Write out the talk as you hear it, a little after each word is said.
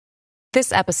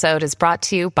This episode is brought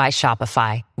to you by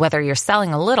Shopify. Whether you're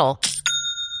selling a little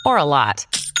or a lot,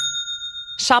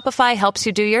 Shopify helps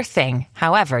you do your thing,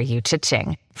 however you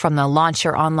cha-ching. From the launch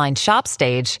your online shop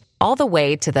stage, all the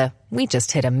way to the we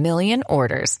just hit 1 million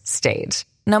orders stage.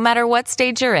 No matter what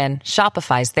stage you're in,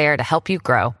 Shopify's there to help you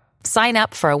grow. Sign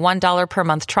up for a $1 per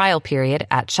month trial period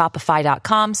at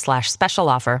shopify.com/special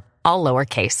offer, all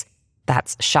lowercase.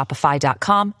 That's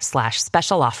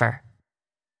shopify.com/special offer.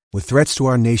 With threats to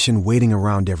our nation waiting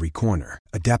around every corner,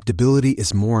 adaptability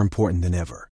is more important than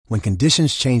ever. When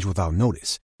conditions change without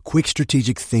notice, quick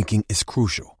strategic thinking is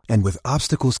crucial. And with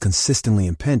obstacles consistently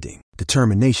impending,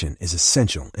 determination is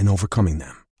essential in overcoming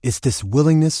them. It's this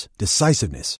willingness,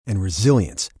 decisiveness, and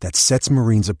resilience that sets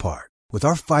Marines apart. With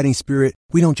our fighting spirit,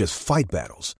 we don't just fight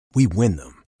battles, we win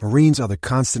them. Marines are the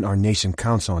constant our nation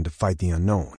counts on to fight the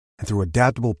unknown. And through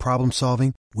adaptable problem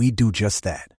solving, we do just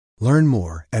that. Learn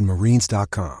more at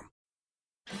marines.com.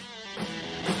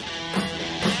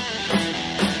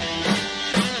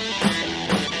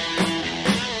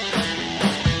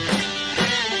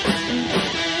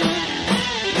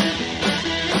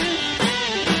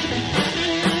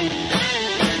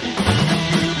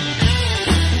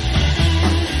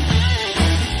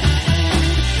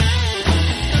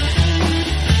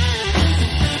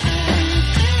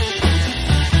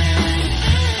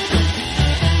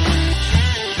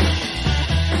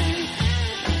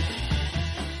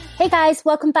 Hey guys,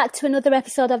 welcome back to another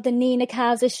episode of the Nina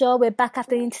Kauser Show. We're back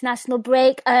after the international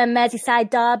break.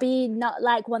 Merseyside derby, not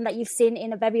like one that you've seen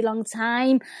in a very long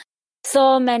time.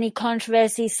 So many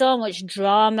controversies, so much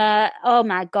drama. Oh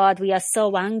my God, we are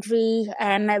so angry,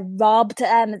 robbed.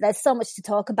 There's so much to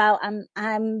talk about.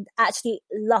 I'm actually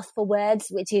lost for words,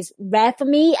 which is rare for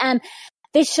me.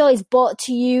 This show is brought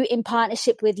to you in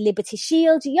partnership with Liberty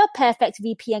Shield, your perfect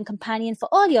VPN companion for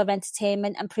all your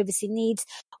entertainment and privacy needs,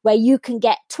 where you can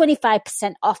get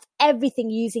 25% off everything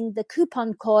using the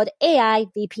coupon code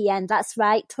AIVPN. That's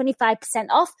right, 25%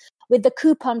 off with the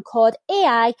coupon code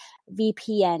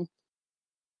AIVPN.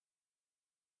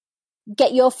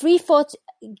 Get your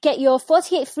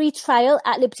 48 free trial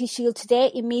at Liberty Shield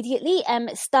today immediately.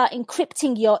 Start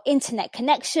encrypting your internet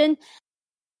connection.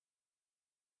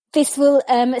 This will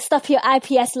stop your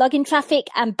IPS login traffic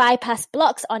and bypass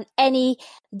blocks on any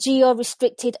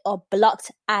geo-restricted or blocked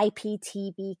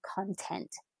IPTV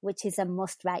content, which is a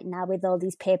must right now with all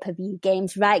these pay-per-view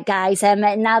games. Right, guys,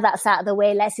 now that's out of the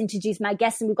way, let's introduce my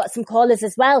guests, and we've got some callers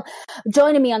as well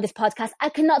joining me on this podcast. I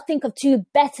cannot think of two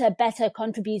better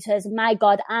contributors. My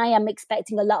God, I am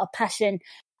expecting a lot of passion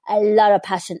and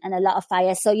a lot of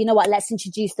fire. So you know what, let's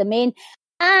introduce them in.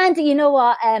 And you know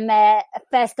what,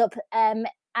 first up,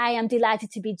 I am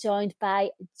delighted to be joined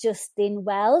by Justin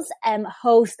Wells,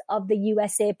 host of the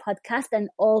USA podcast and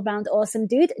all-round awesome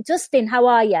dude. Justin, how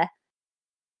are you?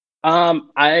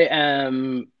 I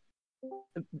am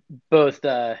both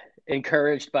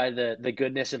encouraged by the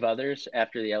goodness of others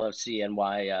after the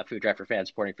LFCNY Food Drive for Fans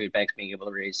supporting food banks being able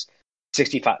to raise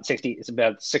it's about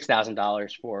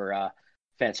 $6,000 for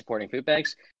fans supporting food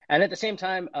banks. And at the same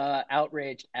time,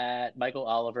 outraged at Michael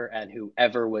Oliver and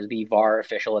whoever was the VAR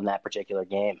official in that particular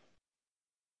game.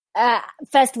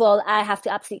 First of all, I have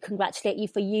to absolutely congratulate you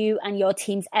for you and your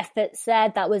team's efforts there.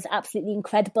 That was absolutely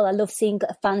incredible. I love seeing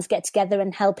fans get together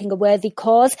and helping a worthy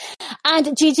cause.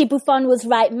 And Gigi Buffon was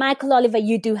right. Michael Oliver,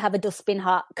 you do have a dustbin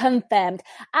heart. Confirmed.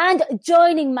 And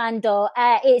joining Mando,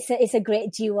 it's a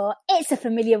great duo. It's a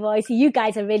familiar voice. You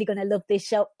guys are really going to love this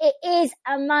show. It is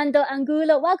Armando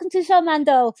Angulo. Welcome to the show,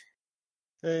 Mando.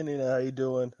 Hey, Nina, how you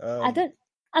doing?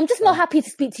 I'm just more happy to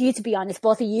speak to you, to be honest,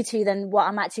 both of you two, than what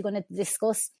I'm actually going to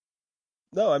discuss.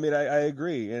 No, I mean, I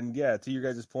agree. And yeah, to your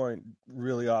guys' point,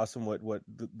 really awesome what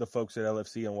the folks at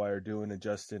LFCNY are doing, and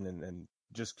Justin, and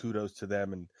just kudos to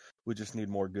them. And we just need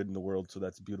more good in the world. So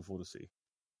that's beautiful to see.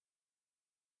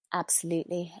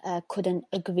 Absolutely. Couldn't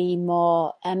agree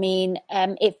more. I mean,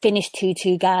 it finished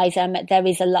 2-2, guys. There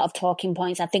is a lot of talking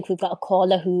points. I think we've got a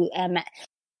caller who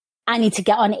I need to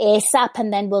get on ASAP,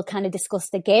 and then we'll kind of discuss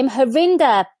the game.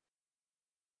 Harinder,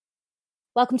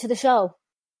 welcome to the show.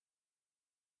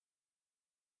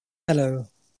 Hello.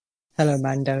 Hello,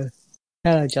 Mando.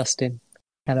 Hello, Justin.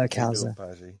 Hello, Kauser.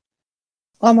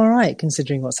 I'm all right,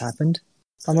 considering what's happened.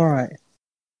 I'm all right.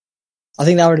 I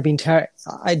think that would have been there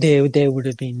would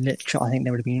have been literal. I think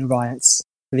there would have been riots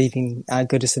leaving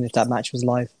Goodison if that match was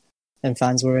live and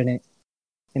fans were in it.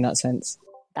 In that sense,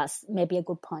 that's maybe a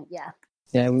good point. Yeah.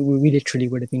 Yeah, we literally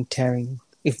would have been tearing.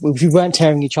 If we weren't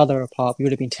tearing each other apart, we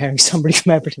would have been tearing somebody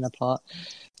from Everton apart.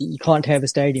 You can't tear the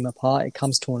stadium apart; it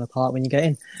comes torn apart when you get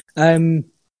in.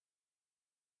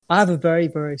 I have a very,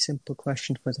 very simple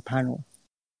question for the panel.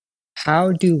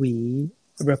 How do we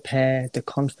repair the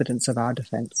confidence of our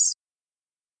defence?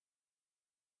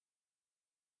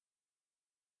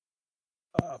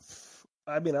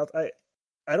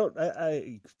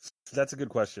 That's a good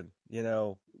question.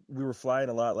 We were flying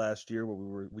a lot last year, but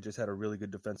we just had a really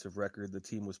good defensive record. The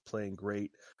team was playing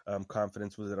great.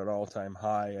 Confidence was at an all-time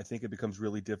high. I think it becomes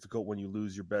really difficult when you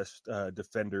lose your best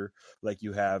defender, like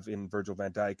you have in Virgil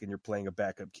van Dijk, and you're playing a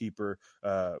backup keeper,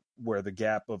 where the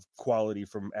gap of quality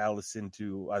from Alisson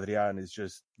to Adrian is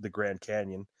just the Grand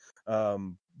Canyon.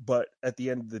 But at the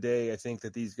end of the day, I think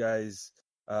that these guys.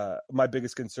 My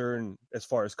biggest concern as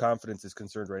far as confidence is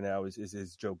concerned right now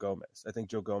is Joe Gomez. I think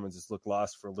Joe Gomez has looked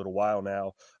lost for a little while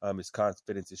now. His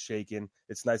confidence is shaken.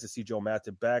 It's nice to see Joe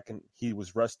Matip back, and he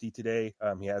was rusty today.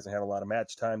 He hasn't had a lot of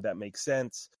match time. That makes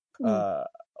sense.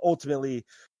 Ultimately,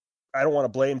 I don't want to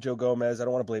blame Joe Gomez. I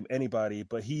don't want to blame anybody,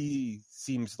 but he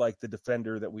seems like the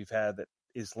defender that we've had that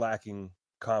is lacking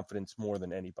confidence more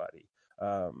than anybody.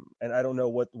 And I don't know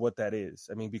what that is.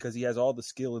 I mean, because he has all the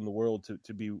skill in the world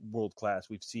to be world class.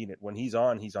 We've seen it. When he's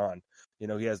on, he's on. He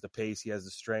has the pace. He has the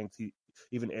strength.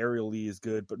 Even aerially is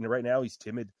good. But right now he's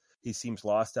timid. He seems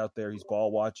lost out there. He's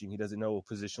ball watching. He doesn't know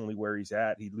positionally where he's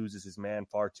at. He loses his man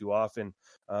far too often.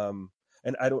 And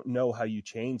I don't know how you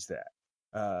change that.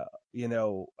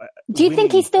 Do you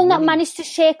think he's still not managed to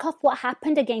shake off what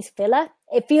happened against Villa?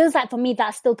 It feels like for me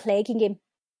that's still plaguing him.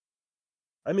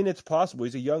 I mean, it's possible.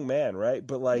 He's a young man, right?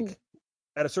 But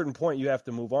at a certain point, you have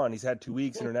to move on. He's had 2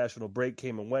 weeks. International break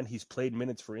came and went. He's played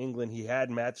minutes for England. He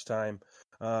had match time.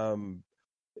 At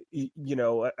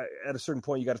a certain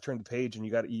point, you got to turn the page and you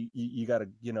got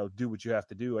to do what you have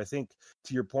to do. I think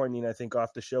to your point, Nina, I think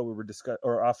off the show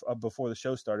before the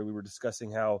show started, we were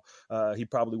discussing how he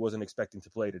probably wasn't expecting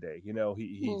to play today.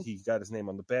 He got his name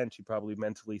on the bench. He probably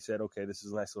mentally said, okay, this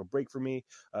is a nice little break for me.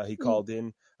 He called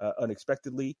in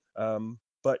unexpectedly.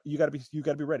 But you got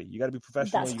to be ready. You got to be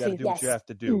professional. You got to do what you have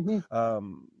to do.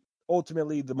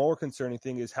 Ultimately, the more concerning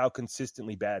thing is how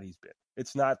consistently bad he's been.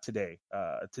 It's not today.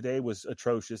 Today was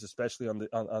atrocious, especially on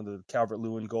the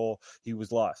Calvert-Lewin goal. He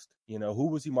was lost. Who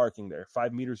was he marking there?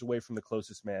 5 meters away from the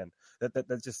closest man.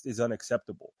 That just is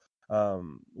unacceptable.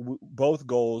 Both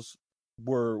goals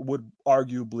would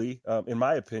arguably, in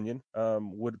my opinion,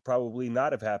 would probably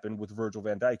not have happened with Virgil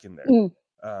van Dijk in there.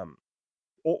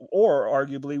 Or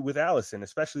arguably with Alisson,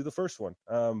 especially the first one.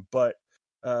 But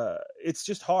it's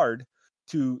just hard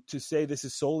to say this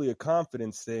is solely a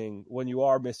confidence thing when you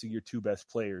are missing your two best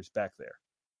players back there.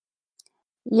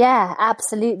 Yeah,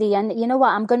 absolutely. And you know what?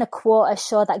 I'm going to quote a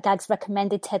show that Gags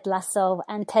recommended, Ted Lasso.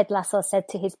 And Ted Lasso said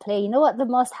to his player, you know what the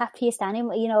most happiest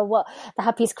animal, what the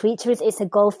happiest creature is? It's a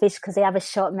goldfish because they have a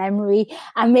short memory.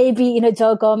 And maybe,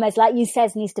 Joe Gomez, like you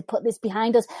said, needs to put this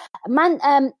behind us.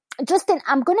 Man, Justin,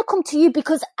 I'm going to come to you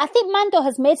because I think Mando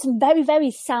has made some very,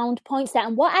 very sound points there.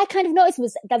 And what I kind of noticed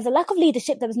was there was a lack of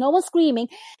leadership. There was no one screaming.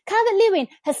 Calvert-Lewin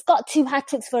has got 2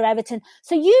 hat-tricks for Everton.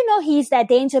 So he's their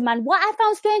danger man. What I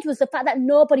found strange was the fact that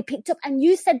nobody picked up. And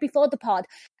you said before the pod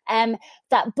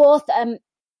that both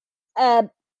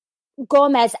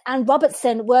Gomez and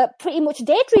Robertson were pretty much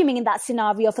daydreaming in that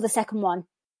scenario for the second one.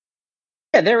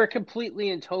 Yeah, they were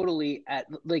completely and totally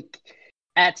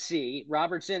at sea.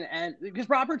 Robertson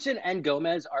and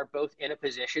Gomez are both in a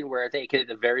position where they could at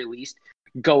the very least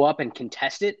go up and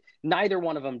contest it. Neither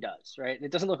one of them does, right? It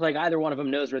doesn't look like either one of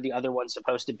them knows where the other one's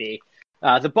supposed to be.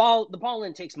 The ball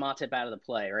in takes Matip out of the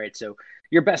play, right? So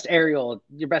your best aerial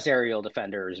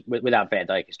defender is, without Van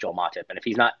Dijk, is Joel Matip, and if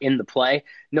he's not in the play,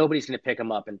 nobody's going to pick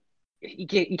him up. And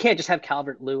you can't just have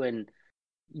Calvert-Lewin.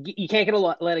 You can't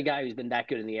let a guy who's been that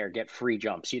good in the air get free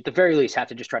jumps. You at the very least have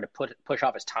to just try to push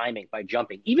off his timing by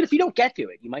jumping. Even if you don't get to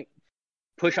it, you might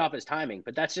push off his timing,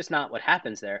 but that's just not what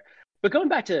happens there. But going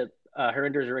back to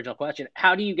Harinder's original question,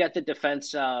 how do you get the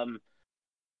defense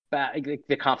back,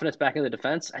 the confidence back in the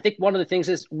defense? I think one of the things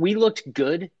is we looked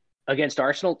good against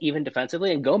Arsenal, even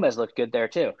defensively, and Gomez looked good there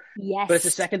too. Yes. But it's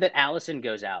the second that Alisson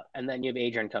goes out, and then you have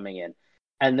Adrian coming in,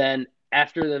 and then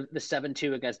after the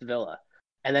 7-2 against Villa,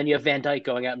 and then you have Van Dijk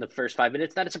going out in the first 5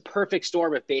 minutes. That is a perfect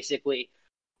storm of basically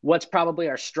what's probably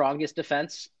our strongest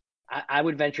defense. I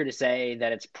would venture to say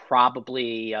that it's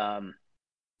probably on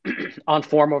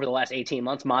form over the last 18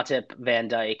 months, Matip, Van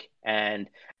Dijk, and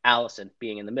Alisson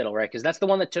being in the middle, right? Because that's the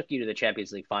one that took you to the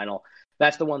Champions League final.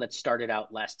 That's the one that started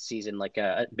out last season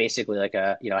basically like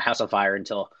a house on fire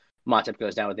until Matip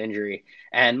goes down with injury.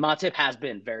 And Matip has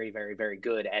been very, very, very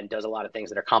good and does a lot of things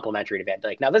that are complementary to Van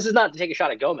Dijk. Now, this is not to take a shot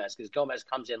at Gomez, because Gomez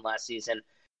comes in last season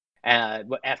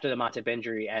after the Matip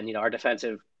injury, and our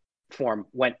defensive form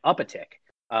went up a tick.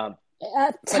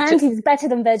 At times he's better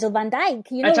than Virgil van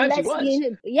Dijk. At times he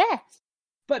was. Yeah.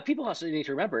 But people also need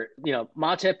to remember,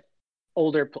 Matip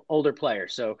older player.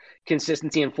 So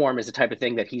consistency and form is the type of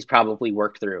thing that he's probably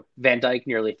worked through. Van Dijk,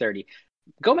 nearly 30.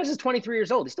 Gomez is 23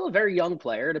 years old. He's still a very young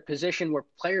player at a position where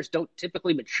players don't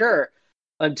typically mature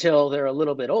until they're a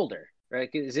little bit older, right?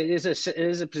 It is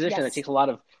a position that takes a lot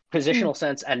of positional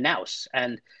sense and nous.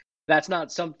 And that's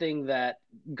not something that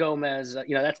Gomez,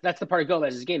 that's the part of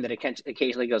Gomez's game that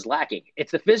occasionally goes lacking.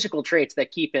 It's the physical traits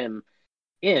that keep him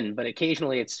in, but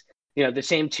occasionally it's, the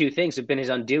same two things have been his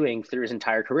undoing through his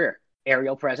entire career: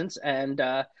 aerial presence and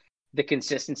the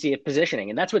consistency of positioning.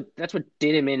 And that's what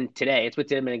did him in today. It's what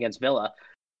did him in against Villa.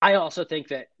 I also think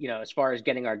that, as far as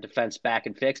getting our defense back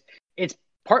and fixed, it's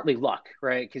partly luck,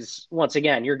 right? Because once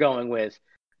again, you're going with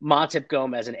Matip,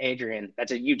 Gomez, and Adrian.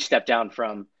 That's a huge step down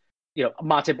from,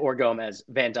 Matip or Gomez,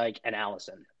 Van Dijk, and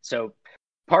Alisson. So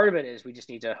part of it is we just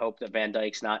need to hope that Van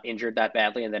Dijk's not injured that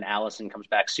badly, and then Alisson comes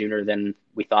back sooner than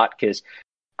we thought. Because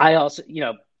I also,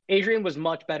 Adrian was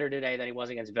much better today than he was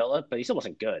against Villa, but he still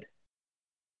wasn't good.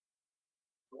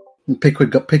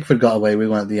 Pickford got away with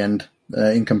one at the end.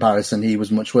 In comparison, he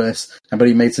was much worse, but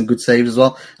he made some good saves as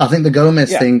well. I think the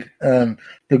Gomez thing,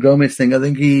 I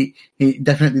think he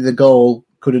definitely, the goal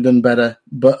could have done better.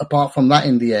 But apart from that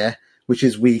in the air, which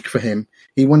is weak for him,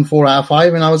 he won 4 out of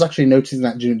 5, and I was actually noticing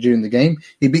that during the game.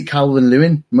 He beat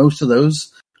Calvert-Lewin, most of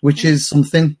those, which is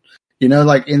something,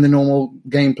 like in the normal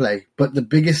gameplay. But the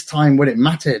biggest time when it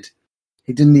mattered,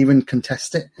 he didn't even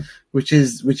contest it, which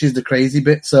is the crazy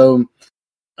bit. So,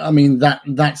 I mean,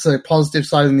 that's a positive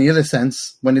side in the other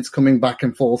sense when it's coming back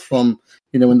and forth from,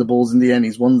 when the ball's in the end,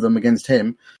 he's won them against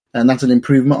him. And that's an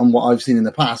improvement on what I've seen in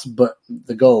the past. But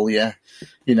the goal,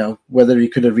 whether he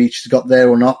could have got there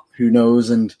or not, who knows?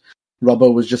 And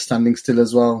Robbo was just standing still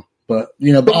as well. But,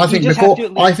 but I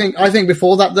think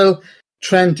before that though,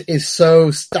 Trent is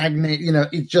so stagnant,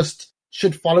 it just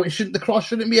should follow. The cross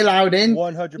shouldn't be allowed in.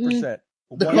 100%.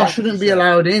 The cross shouldn't be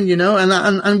allowed in,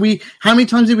 and we, how many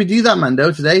times did we do that,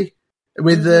 Mando, today?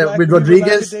 With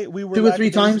Rodriguez? 2 or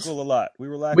 3 times? A lot. We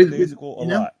were lackadaisical a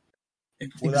lot.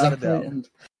 Without a doubt.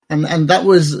 And that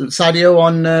was Sadio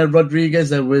on Rodriguez.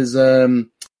 There was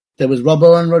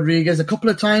Robbo on Rodriguez. A couple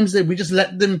of times that we just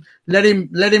let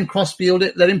him cross field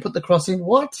it, let him put the cross in.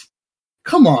 What?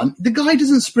 Come on. The guy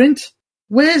doesn't sprint.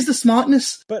 Where's the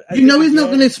smartness? But he's not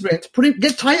going to sprint.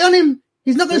 Get tight on him.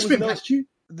 He's not going to sprint past you.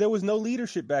 There was no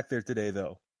leadership back there today,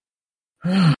 though.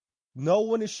 No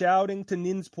one is shouting, to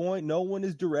Nin's point. No one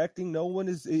is directing. No one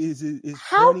is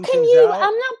How can you? Out.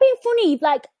 I'm not being funny.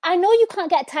 Like, I know you can't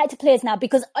get tight to players now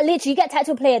because literally you get tight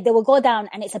to a player, they will go down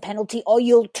and it's a penalty, or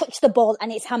you'll touch the ball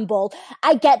and it's handball.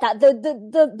 I get that.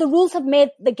 The rules have made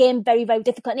the game very, very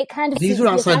difficult, and it kind of these are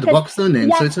outside the box, though, Nin,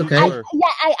 so it's okay.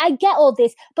 I get all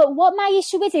this, but what my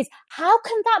issue is how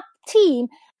can that team,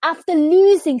 after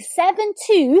losing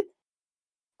 7-2,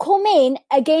 come in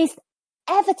against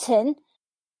Everton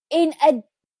in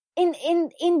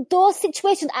those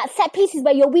situations at set pieces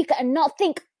where you're weaker and not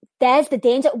think there's the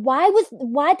danger? Why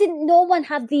didn't no one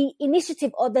have the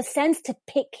initiative or the sense to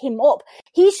pick him up?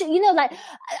 He should, I'm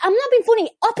not being funny.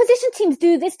 Opposition teams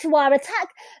do this to our attack.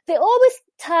 They always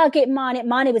target Mane.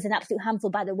 Mane was an absolute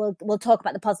handful, by the way. We'll talk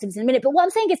about the positives in a minute. But what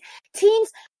I'm saying is teams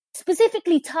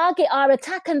specifically target our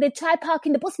attack and they try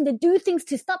parking the bus and they do things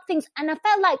to stop things. And I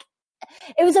felt like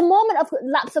it was a moment of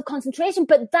lapse of concentration,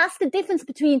 but that's the difference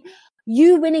between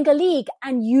you winning a league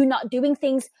and you not doing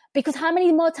things, because how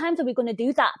many more times are we going to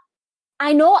do that?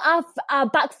 I know our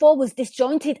back four was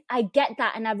disjointed. I get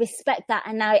that and I respect that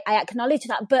and I acknowledge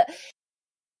that, but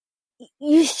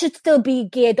you should still be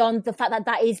geared on the fact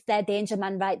that is their danger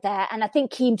man right there. And I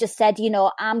think Keem just said,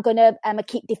 I'm going to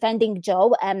keep defending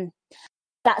Joe.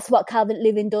 That's what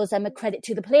Calvert-Lewin does. A credit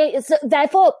to the player. So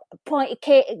therefore,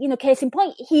 case in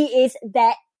point, he is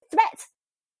their threat.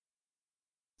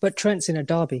 But Trent's in a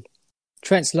derby.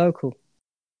 Trent's local.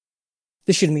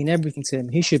 This should mean everything to him.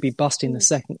 He should be busting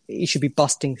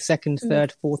second,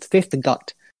 third, fourth, fifth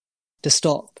gut to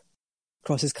stop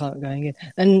crosses going in.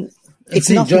 And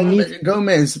it's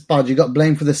Gomez, Budge, got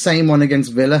blamed for the same one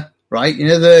against Villa, right?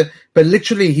 But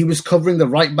literally he was covering the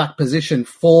right back position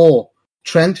for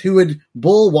Trent, who had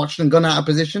ball watched and gone out of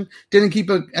position, didn't keep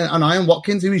an eye on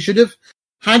Watkins, who he should have.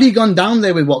 Had he gone down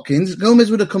there with Watkins,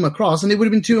 Gomez would have come across and it would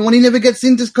have been 2-1. He never gets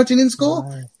in to cut in and score.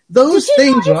 Right. Those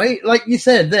things, right? Like you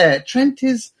said there, Trent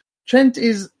is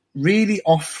really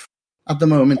off at the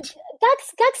moment.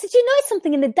 Gags, did you know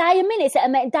something? In the dying minutes,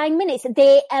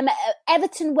 they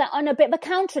Everton went on a bit of a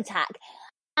counter-attack.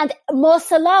 And Mo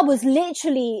Salah was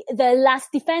literally the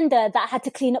last defender that had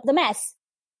to clean up the mess.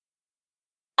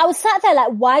 I was sat there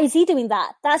like, why is he doing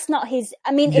that? That's not his...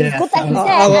 I mean, it's good that he's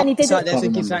there and he did it.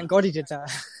 Thinking, thank God he did that.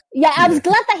 Yeah, I was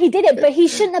glad that he did it, but he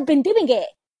shouldn't have been doing it.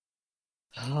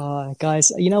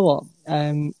 Guys, you know what?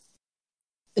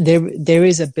 There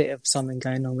is a bit of something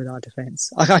going on with our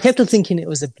defence. I kept on thinking it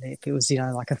was a blip. It was,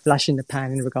 like a flash in the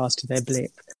pan in regards to their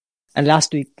blip. And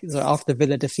last week, after the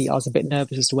Villa defeat, I was a bit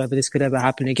nervous as to whether this could ever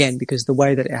happen again because the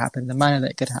way that it happened, the manner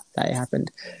that it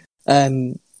happened.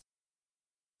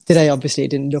 Today, obviously,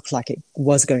 it didn't look like it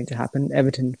was going to happen.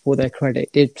 Everton, for their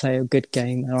credit, did play a good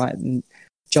game. All right, and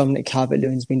Dominic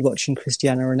Calvert-Lewin's been watching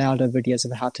Cristiano Ronaldo videos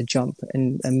of how to jump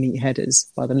and meet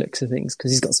headers by the looks of things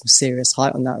because he's got some serious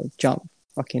height on that jump.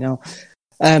 Fucking hell.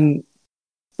 But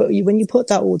when you put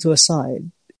that all to a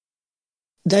side,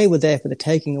 they were there for the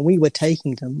taking and we were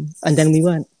taking them and then we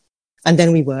weren't. And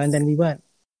then we were and then we weren't.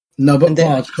 No, but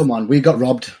Marge, come on, we got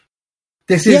robbed.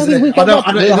 This is, we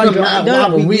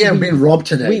have been robbed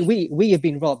today. We have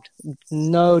been robbed.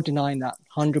 No denying that.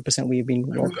 100% we have been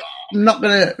robbed. I'm not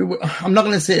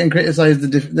gonna sit and criticize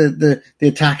the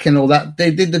attack and all that.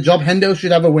 They did the job. Hendo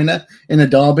should have a winner in a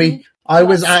derby. I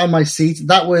was out of my seat.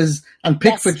 And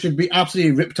Pickford should be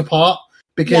absolutely ripped apart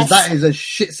because that is a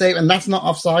shit save, and that's not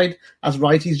offside, as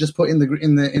Righty's just put in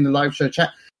the live show chat.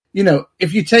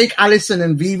 If you take Alisson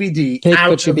and VVD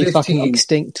out of this team,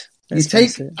 extinct. You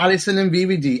take Alisson and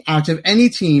VVD out of any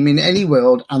team in any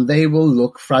world, and they will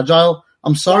look fragile.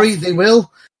 I'm sorry, they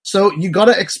will. So you got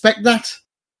to expect that.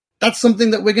 That's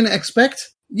something that we're going to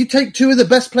expect. You take two of the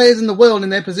best players in the world in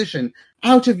their position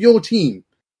out of your team.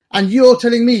 And you're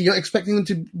telling me you're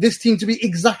expecting this team to be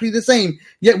exactly the same.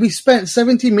 Yet we spent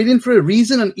 70 million for a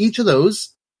reason on each of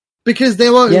those because they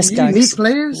were unique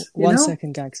players. One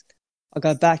second, Gags. I'll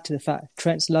go back to the fact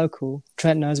Trent's local.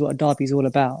 Trent knows what a derby is all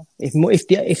about.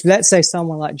 If let's say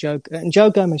someone like Joe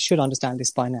Gomez should understand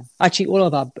this by now. Actually, all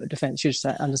of our defence should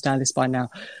understand this by now.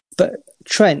 But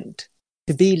Trent,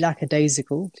 to be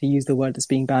lackadaisical, to use the word that's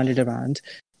being bandied around,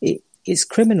 it's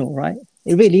criminal, right?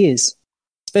 It really is,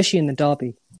 especially in the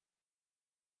derby.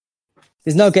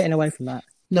 There's no getting away from that.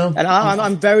 No, and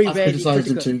I'm very rarely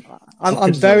critical.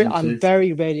 I'm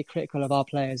very rarely critical of our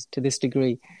players to this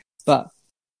degree, but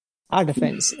our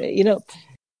defence, in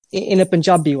a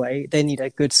Punjabi way, they need a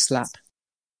good slap.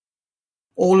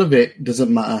 All of it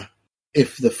doesn't matter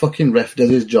if the fucking ref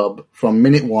does his job from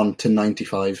minute 1 to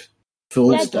 95.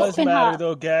 It does matter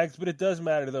though, Gags, but it does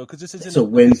matter though because this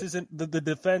isn't the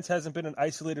defence hasn't been an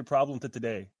isolated problem to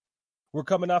today. We're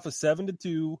coming off a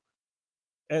 7-2.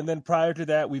 And then prior to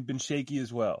that, we've been shaky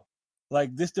as well.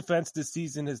 Like this defense this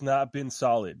season has not been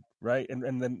solid, right?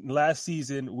 And then last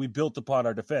season we built upon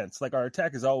our defense. Like our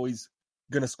attack is always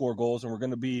going to score goals and we're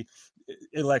going to be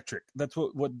electric. That's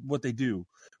what they do,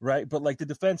 right? But like the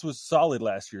defense was solid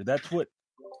last year. That's what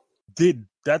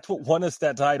won us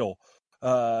that title.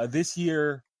 This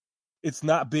year, it's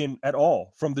not been at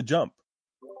all from the jump.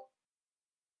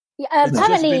 Yeah, it's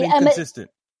just been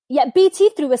inconsistent. Yeah,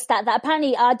 BT threw a stat that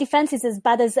apparently our defense is as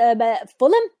bad as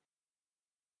Fulham.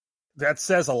 That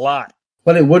says a lot.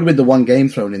 Well, it would with the one game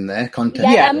thrown in there. Content.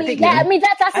 I mean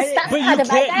that's a stat. But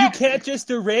you can't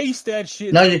just erase that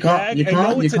shit. No, you can't. You can't.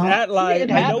 I know it's an outlier.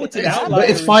 But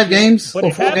it's 5 games or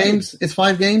 4 games. It's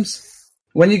 5 games.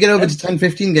 When you get over to 10,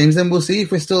 15 games, then we'll see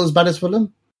if we're still as bad as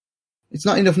Fulham. It's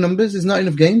not enough numbers. It's not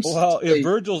enough games. Well, if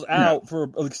Virgil's out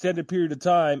for an extended period of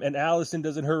time and Alisson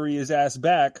doesn't hurry his ass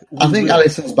back... I think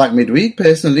Alisson's back midweek,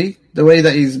 personally. The way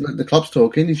that the club's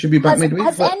talking, he should be back midweek.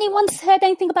 Has anyone heard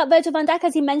anything about Virgil van Dijk?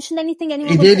 Has he mentioned anything?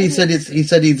 He did. He said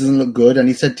he doesn't look good, and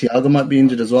he said Thiago might be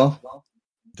injured as well.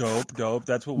 Dope.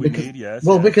 That's what we need, yes.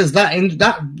 Well, because that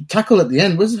tackle at the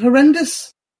end was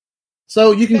horrendous.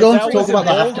 So you can go and talk about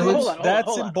that afterwards.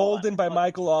 That's emboldened by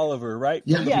Michael Oliver, right?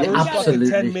 Yeah, the first absolutely.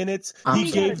 10 minutes, he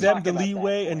gave them the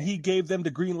leeway and he gave them the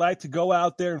green light to go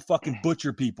out there and fucking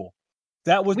butcher people.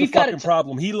 That was the fucking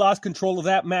problem. He lost control of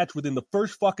that match within the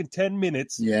first fucking 10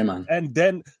 minutes. Yeah, man. And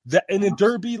then in a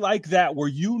derby like that, where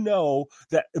you know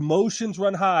that emotions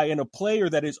run high and a player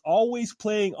that is always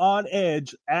playing on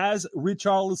edge, as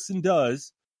Richarlison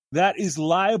does, that is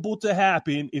liable to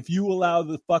happen if you allow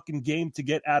the fucking game to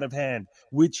get out of hand,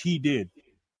 which he did.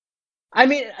 I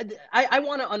mean, I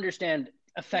want to understand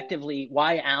effectively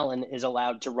why Allen is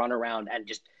allowed to run around and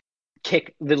just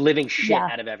kick the living shit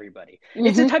out of everybody. Mm-hmm.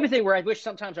 It's the type of thing where I wish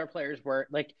sometimes our players were,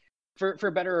 like,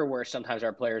 for better or worse, sometimes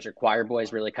our players are choir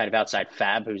boys, really kind of outside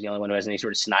Fab, who's the only one who has any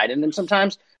sort of snide in them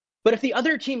sometimes. But if the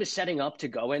other team is setting up to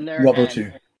go in there... Robbo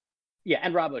too. Yeah,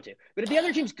 and Robbo too. But if the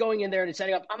other team's going in there and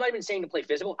setting up, I'm not even saying to play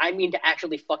physical. I mean to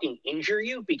actually fucking injure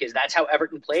you, because that's how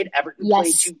Everton played. Everton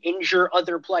played to injure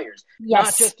other players. Yes.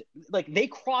 Not just, like, they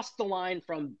crossed the line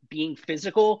from being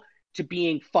physical to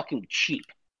being fucking cheap,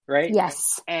 right?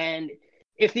 Yes. And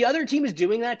if the other team is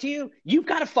doing that to you, you've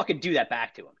got to fucking do that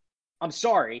back to them. I'm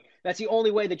sorry. That's the only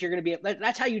way that you're going to be –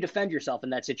 that's how you defend yourself in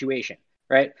that situation,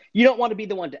 right? You don't want to be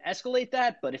the one to escalate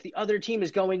that, but if the other team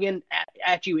is going in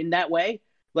at you in that way,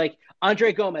 like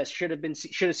Andre Gomez should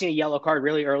have seen a yellow card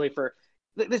really early for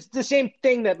the same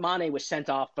thing that Mane was sent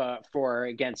off for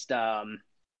against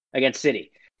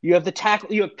City. You have the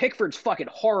tackle. You have Pickford's fucking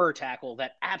horror tackle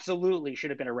that absolutely should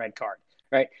have been a red card,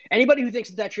 right? Anybody who thinks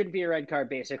that shouldn't be a red card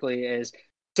basically is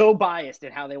so biased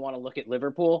in how they want to look at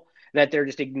Liverpool that they're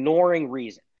just ignoring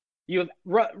reason. You have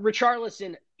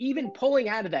Richarlison even pulling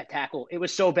out of that tackle. It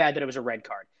was so bad that it was a red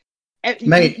card.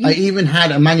 Mate, I even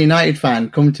had a Man United fan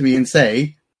come to me and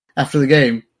say after the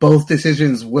game, both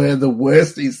decisions were the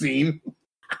worst he's seen.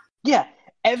 Yeah,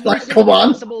 come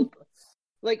on. Possible.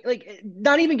 Like,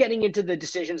 not even getting into the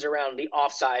decisions around the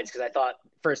offsides, because I thought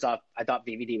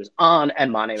VVD was on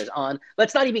and Mane was on.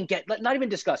 Let's not even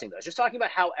discussing those. Just talking about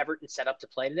how Everton set up to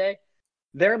play today.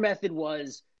 Their method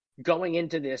was going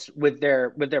into this with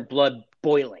their blood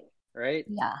boiling, right?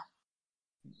 Yeah.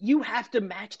 You have to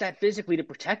match that physically to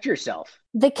protect yourself.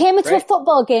 They came into a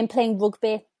football game playing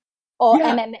rugby or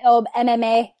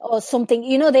MMA or something.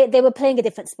 You know, they were playing a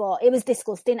different sport. It was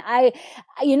disgusting.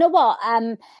 You know what?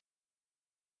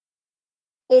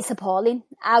 It's appalling.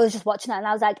 I was just watching that and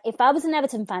I was like, if I was an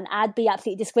Everton fan, I'd be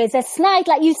absolutely disgraced. There's snide,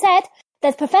 like you said,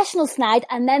 there's professional snide,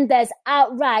 and then there's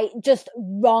outright just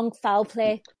wrong foul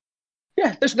play.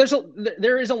 Yeah,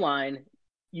 there is a line.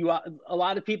 A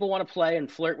lot of people want to play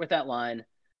and flirt with that line.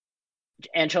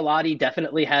 Ancelotti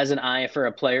definitely has an eye for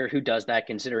a player who does that,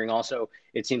 considering also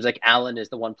it seems like Allen is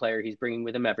the one player he's bringing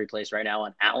with him every place right now,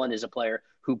 and Allen is a player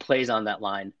who plays on that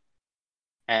line.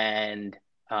 And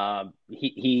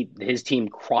his team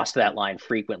crossed that line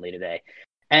frequently today.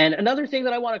 And another thing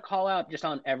that I want to call out just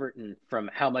on Everton from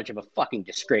how much of a fucking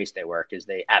disgrace they were, because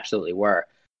they absolutely were,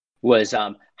 was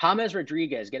James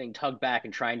Rodriguez getting tugged back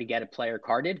and trying to get a player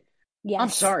carded. Yes.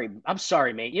 I'm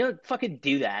sorry, mate. You don't fucking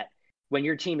do that when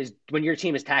your team is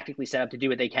tactically set up to do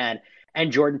what they can,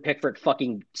 and Jordan Pickford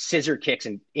fucking scissor kicks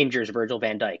and injures Virgil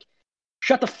van Dijk.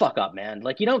 Shut the fuck up, man.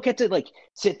 Like, you don't get to like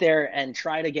sit there and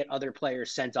try to get other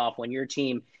players sent off when your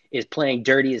team is playing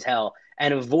dirty as hell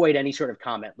and avoid any sort of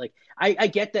comment. Like, I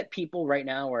get that people right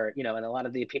now are, you know, and a lot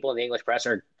of the people in the English press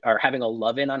are having a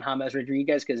love-in on James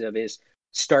Rodriguez because of his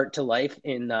start to life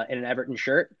in an Everton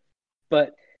shirt.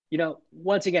 But, you know,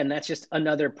 once again, that's just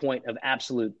another point of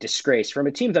absolute disgrace from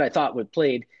a team that I thought would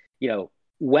played, you know,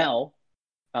 well.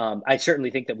 I certainly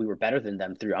think that we were better than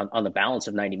them on the balance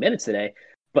of 90 minutes today.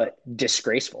 But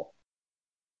disgraceful.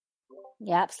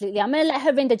 Yeah, absolutely. I'm going to let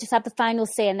Harinder just have the final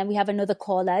say, and then we have another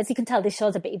caller. As you can tell, this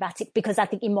show's a bit erratic because I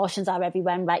think emotions are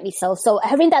everywhere, and rightly so. So,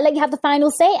 Harinder, I'll let you have the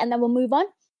final say, and then we'll move on.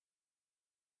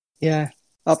 Yeah,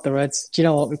 up the Reds. Do you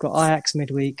know what? We've got Ajax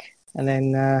midweek, and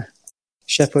then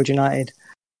Sheffield United.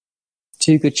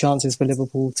 2 good chances for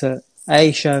Liverpool to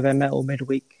show their mettle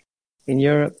midweek in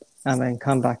Europe, and then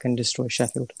come back and destroy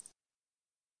Sheffield.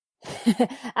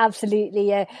 Absolutely,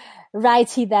 yeah.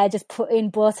 Righty there, just put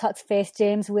in Botox face,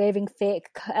 James waving fake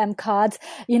cards.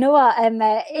 You know what?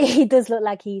 He does look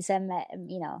like he's you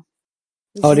know,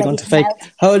 holding on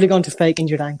to fake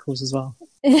injured ankles as well.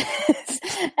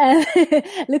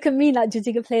 Look at me not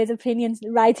judging a player's opinions.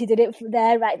 Righty did it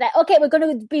there, right there. Okay, we're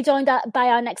going to be joined by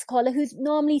our next caller, who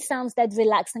normally sounds dead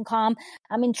relaxed and calm.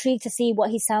 I'm intrigued to see what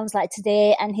he sounds like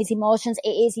today and his emotions. It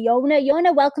is Yona.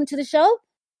 Yona, welcome to the show.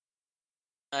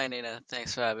 Hi, Nina.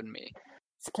 Thanks for having me.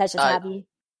 It's a pleasure to have you.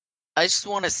 I just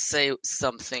want to say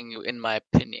something in my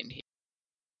opinion here.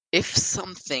 If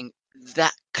something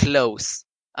that close,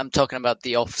 I'm talking about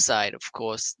the offside, of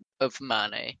course, of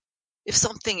Mane. If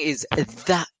something is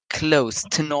that close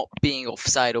to not being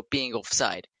offside or being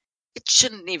offside, it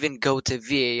shouldn't even go to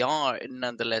VAR and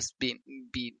nonetheless being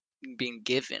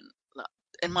given.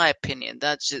 In my opinion,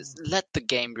 that's just let the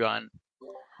game run.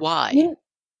 Why?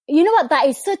 You know what? That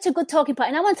is such a good talking point.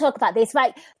 And I want to talk about this,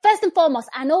 right? First and foremost,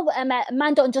 I know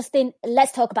Mando and Justin,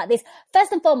 let's talk about this.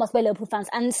 First and foremost, we're Liverpool fans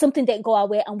and something didn't go our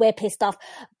way and we're pissed off.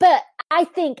 But I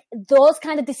think those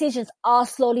kind of decisions are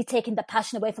slowly taking the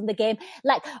passion away from the game.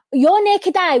 Like, your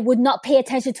naked eye would not pay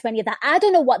attention to any of that. I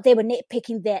don't know what they were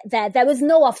nitpicking there. There was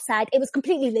no offside. It was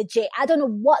completely legit. I don't know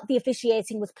what the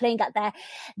officiating was playing at there.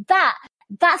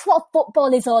 That's what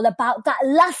football is all about. That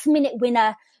last minute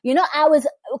winner. You know, I was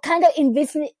kind of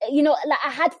envisioning, you know, like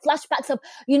I had flashbacks of,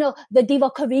 you know, the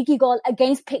Divock Origi goal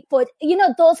against Pickford, you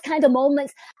know, those kind of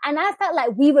moments. And I felt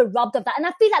like we were robbed of that. And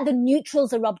I feel like the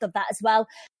neutrals are robbed of that as well.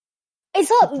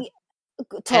 It's all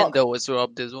talk. Hendo was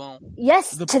robbed as well.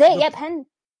 Yes, today, yep.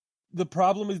 The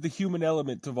problem is the human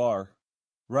element to VAR,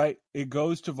 right? It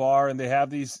goes to VAR, and they have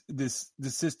this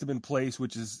system in place,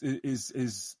 which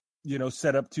is you know,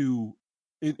 set up to,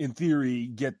 in theory,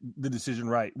 get the decision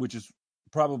right, which is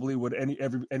probably what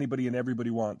anybody and everybody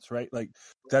wants, right? Like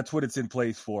that's what it's in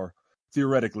place for,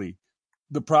 theoretically.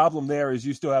 The problem there is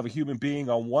you still have a human being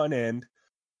on one end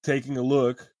taking a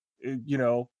look, you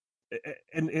know,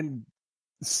 and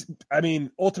I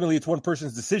mean, ultimately it's one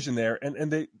person's decision there,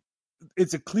 and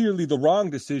it's clearly the wrong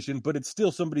decision, but it's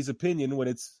still somebody's opinion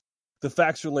when the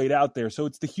facts are laid out there. So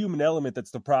it's the human element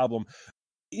that's the problem.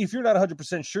 If you're not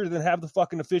 100% sure, then have the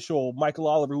fucking official, Michael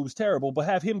Oliver, who was terrible, but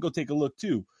have him go take a look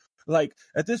too. Like,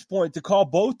 at this point, to call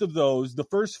both of those, the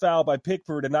first foul by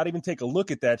Pickford and not even take a look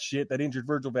at that shit, that injured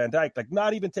Virgil van Dijk, like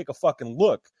not even take a fucking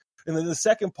look. And then the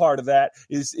second part of that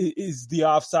is the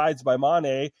offsides by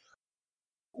Mane,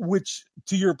 which,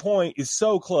 to your point, is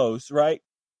so close, right?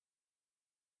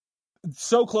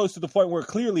 So close to the point where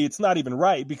clearly it's not even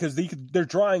right, because they're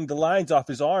drawing the lines off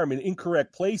his arm in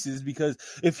incorrect places, because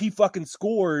if he fucking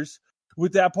scores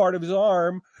with that part of his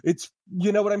arm, it's,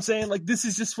 you know what I'm saying? Like, this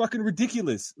is just fucking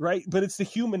ridiculous, right? But it's the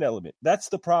human element. That's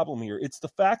the problem here. It's the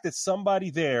fact that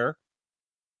somebody there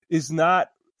is not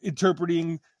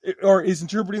interpreting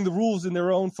the rules in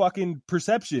their own fucking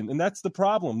perception. And that's the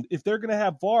problem. If they're going to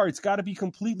have VAR, it's got to be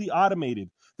completely automated.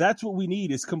 That's what we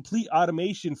need, is complete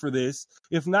automation for this.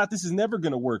 If not, this is never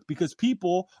going to work, because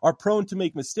people are prone to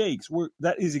make mistakes.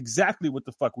 That is exactly what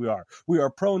the fuck we are. We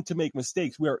are prone to make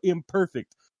mistakes. We are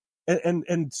imperfect.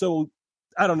 And so,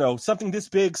 I don't know, something this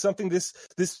big, something this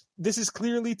is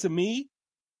clearly, to me,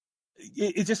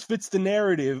 it just fits the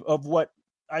narrative of what,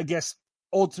 I guess,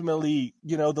 ultimately,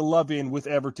 you know, the love-in with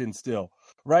Everton still,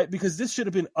 right? Because this should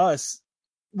have been us.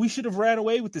 We should have ran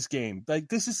away with this game. Like,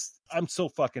 I'm so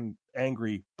fucking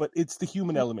angry, but it's the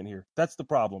human element here. That's the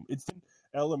problem. It's the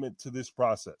element to this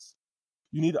process.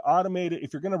 You need to automate it.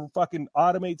 If you're going to fucking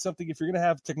automate something, if you're going to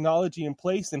have technology in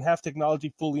place, then have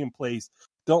technology fully in place.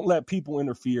 Don't let people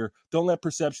interfere. Don't let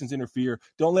perceptions interfere.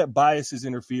 Don't let biases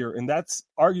interfere. And that's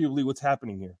arguably what's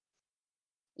happening here.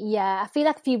 Yeah, I feel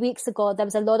like a few weeks ago there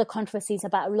was a lot of controversies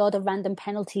about a lot of random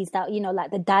penalties that, you know,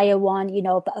 like the Dyer one, you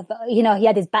know, he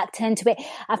had his back turned to it.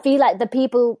 I feel like the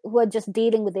people who are just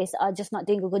dealing with this are just not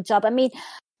doing a good job. I mean,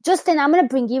 Justin, I'm going to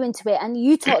bring you into it, and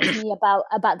you talk to me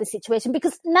about the situation,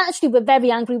 because naturally we're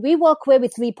very angry. We walk away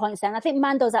with 3 points, and I think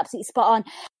Mando's absolutely spot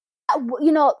on.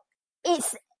 You know,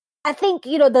 I think,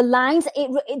 you know, the lines,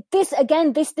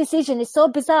 this decision is so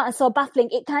bizarre and so baffling.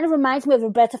 It kind of reminds me of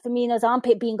Roberto Firmino's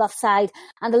armpit being offside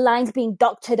and the lines being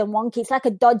doctored and wonky. It's like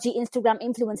a dodgy Instagram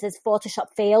influencer's Photoshop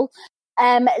fail.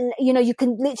 You know, you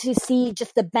can literally see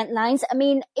just the bent lines. I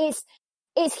mean, it's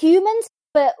humans,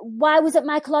 but why was it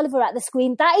Michael Oliver at the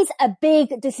screen? That is a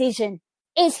big decision.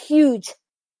 It's huge.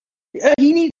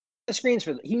 He needs the screens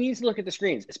he needs to look at the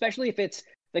screens, especially if it's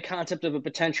the concept of a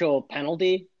potential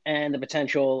penalty and the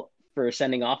potential for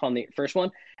sending off on the first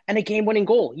one and a game-winning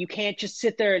goal. You can't just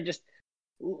sit there and just,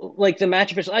 like, the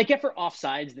match official. I get for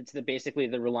offsides, that's basically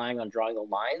the relying on drawing the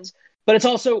lines, but it's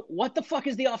also, what the fuck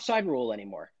is the offside rule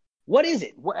anymore? What is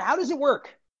it? How does it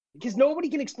work? Because nobody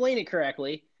can explain it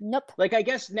correctly. Nope. Like, I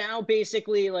guess now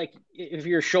basically, like, if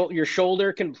your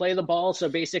shoulder can play the ball, so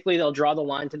basically they'll draw the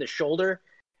line to the shoulder,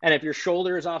 and if your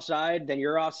shoulder is offside, then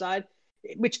you're offside,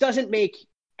 which doesn't make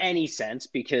any sense,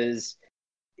 because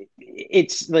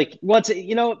it's like,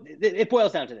 it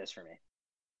boils down to this for me.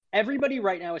 Everybody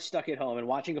right now is stuck at home, and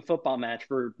watching a football match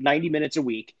for 90 minutes a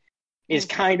week is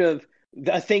kind of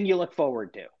the thing you look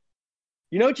forward to.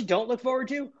 You know what you don't look forward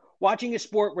to? Watching a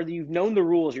sport where you've known the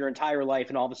rules your entire life,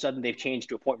 and all of a sudden they've changed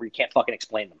to a point where you can't fucking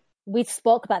explain them. We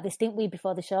spoke about this, didn't we,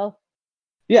 before the show?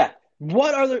 Yeah.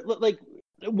 What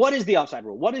is the offside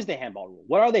rule? What is the handball rule?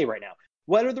 What are they right now?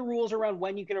 What are the rules around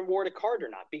when you can award a card or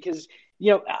not? Because,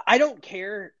 you know, I don't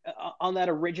care on that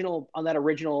original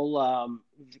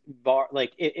bar,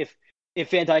 like if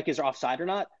Van Dijk is offside or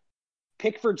not.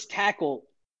 Pickford's tackle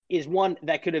is one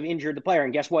that could have injured the player,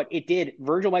 and guess what? It did.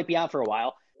 Virgil might be out for a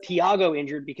while. Thiago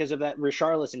injured because of that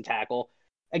Richarlison tackle.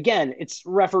 Again, it's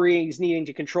referees needing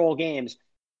to control games.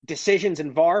 Decisions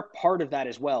and VAR, part of that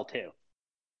as well too,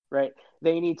 right?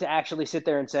 They need to actually sit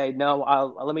there and say,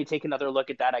 no, let me take another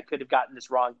look at that. I could have gotten this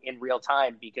wrong in real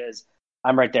time because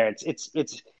I'm right there. It's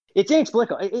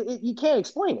inexplicable. You can't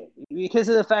explain it because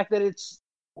of the fact that it's,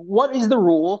 what is the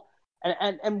rule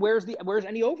and where's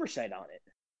any oversight on it?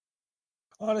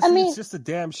 Honestly, it's just a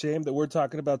damn shame that we're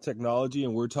talking about technology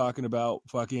and we're talking about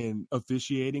fucking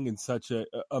officiating in such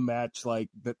a match like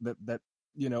that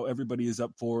you know, everybody is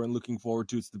up for and looking forward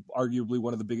to. It's arguably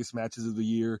one of the biggest matches of the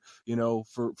year, you know,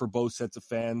 for both sets of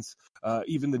fans.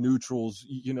 Even the neutrals,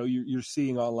 you know, you're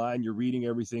seeing online, you're reading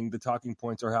everything. The talking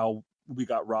points are how we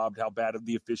got robbed, how bad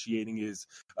the officiating is.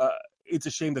 It's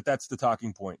a shame that that's the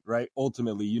talking point, right?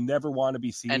 Ultimately, you never want to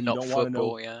be seen. And you not don't football, want to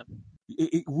know. yeah.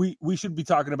 we should be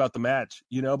talking about the match,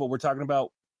 but we're talking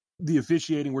about the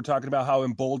officiating. We're talking about how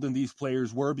emboldened these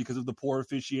players were because of the poor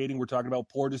officiating. We're talking about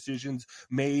poor decisions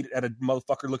made at a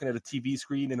motherfucker looking at a TV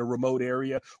screen in a remote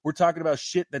area. We're talking about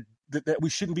shit that we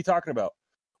shouldn't be talking about.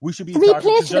 We should be Three talking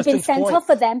players to should have been Justin's sent point. off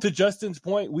for them. To Justin's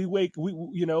point,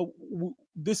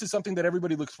 this is something that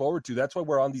everybody looks forward to. That's why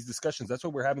we're on these discussions. That's why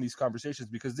we're having these conversations,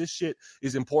 because this shit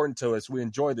is important to us. We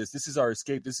enjoy this. This is our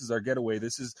escape. This is our getaway.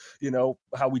 This is,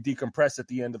 how we decompress at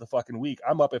the end of the fucking week.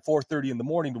 I'm up at 4:30 in the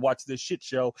morning to watch this shit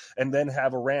show and then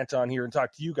have a rant on here and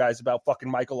talk to you guys about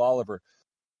fucking Michael Oliver.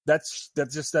 That's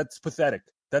pathetic.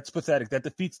 That's pathetic. That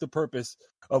defeats the purpose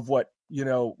of what,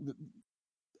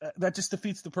 that just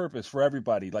defeats the purpose for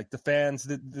everybody. Like the fans,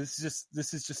 this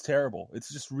is just terrible.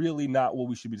 It's just really not what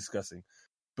we should be discussing.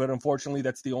 But unfortunately,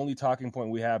 that's the only talking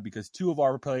point we have, because two of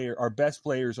our best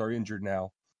players are injured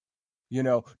now.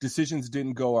 Decisions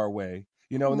didn't go our way,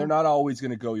 and they're not always going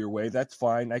to go your way. That's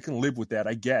fine. I can live with that,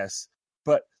 I guess.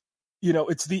 But,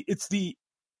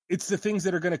 it's the things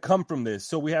that are going to come from this.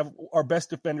 So we have our best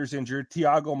defenders injured.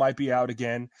 Thiago might be out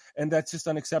again, and that's just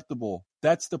unacceptable.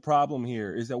 That's the problem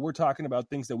here, is that we're talking about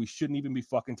things that we shouldn't even be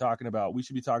fucking talking about. We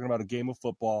should be talking about a game of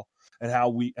football and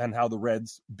how the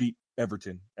Reds beat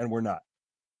Everton, and we're not.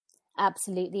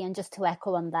 Absolutely. And just to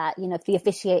echo on that, if the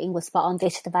officiating was spot on, they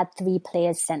should have had 3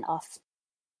 players sent off.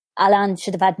 Alan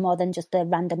should have had more than just a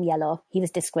random yellow. He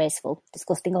was disgraceful,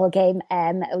 disgusting all game.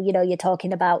 You're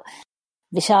talking about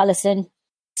Richarlison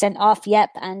sent off, yep,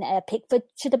 and Pickford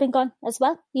should have been gone as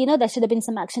well. There should have been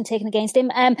some action taken against him.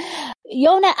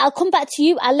 Yona, I'll come back to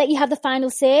you. I'll let you have the final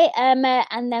say, and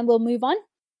then we'll move on.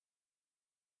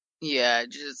 Yeah,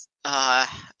 just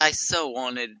I so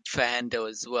wanted Fernando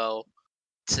as well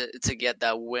to get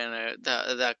that winner.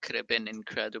 That could have been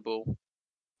incredible,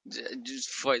 just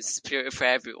for his spirit, for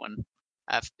everyone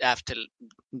after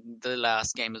the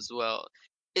last game as well.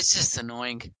 It's just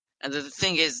annoying. And the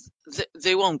thing is,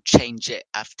 they won't change it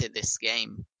after this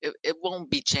game. It won't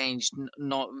be changed,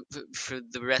 not for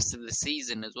the rest of the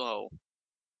season as well.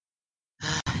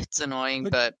 It's annoying,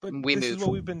 but we move.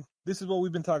 This is what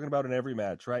we've been talking about in every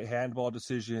match, right? Handball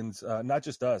decisions, not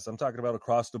just us. I'm talking about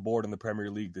across the board in the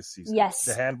Premier League this season. Yes.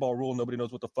 The handball rule, nobody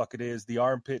knows what the fuck it is. The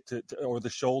armpit or the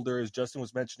shoulder, as Justin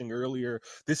was mentioning earlier.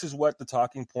 This is what the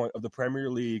talking point of the Premier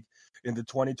League in the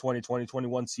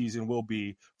 2020-2021 season will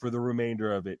be for the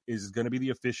remainder of it. Is going to be the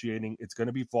officiating. It's going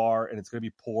to be VAR, and it's going to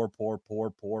be poor,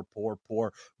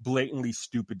 blatantly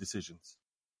stupid decisions.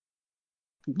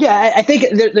 Yeah, I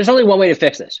think there's only one way to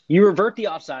fix this. You revert the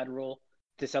offside rule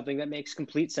to something that makes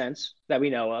complete sense that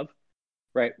we know of,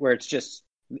 right? Where it's just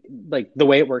like the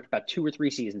way it worked about 2 or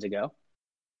 3 seasons ago,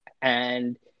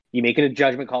 and you make it a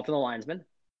judgment call for the linesman,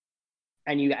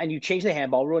 and you change the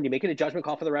handball rule and you make it a judgment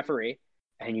call for the referee,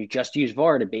 and you just use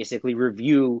VAR to basically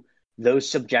review those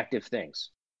subjective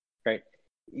things, right?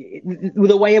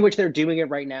 The way in which they're doing it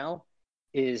right now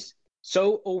is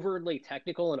so overly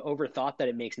technical and overthought that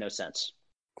it makes no sense.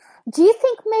 Do you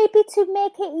think maybe to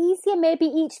make it easier, maybe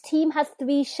each team has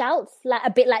 3 shouts, like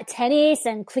a bit like tennis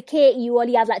and cricket, you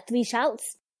only have like 3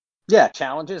 shouts? Yeah,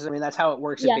 challenges. I mean, that's how it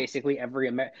works in basically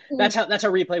every that's how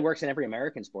replay works in every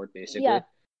American sport, basically. Yeah.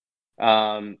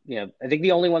 I think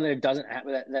the only one that doesn't have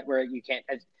that where you can't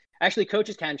actually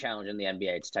coaches can challenge in the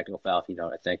NBA. It's a technical foul if you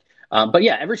don't, I think. But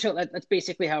yeah, that's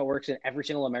basically how it works in every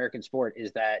single American sport,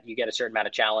 is that you get a certain amount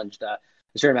of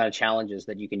challenges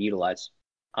that you can utilize.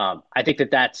 I think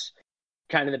that's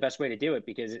kind of the best way to do it,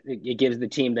 because it gives the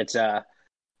team that's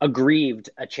aggrieved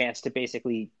a chance to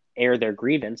basically air their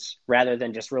grievance rather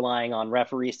than just relying on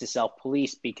referees to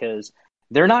self-police, because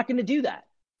they're not going to do that,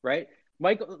 right?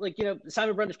 Michael,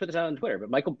 Simon Brundish put this out on Twitter, but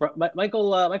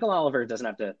Michael Oliver doesn't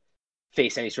have to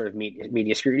face any sort of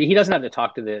media scrutiny. He doesn't have to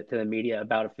talk to the media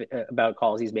about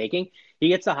calls he's making. He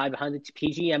gets to hide behind the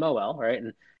PGMOL, right?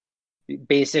 And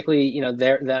basically,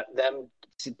 them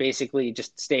basically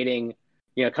just stating,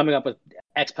 coming up with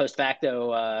ex post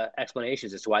facto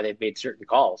explanations as to why they've made certain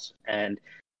calls. And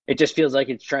it just feels like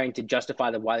it's trying to justify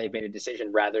why they've made a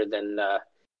decision rather than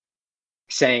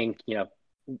saying,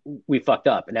 we fucked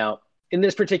up. Now, in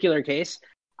this particular case,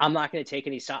 I'm not going to take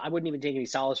I wouldn't even take any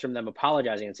solace from them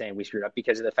apologizing and saying we screwed up,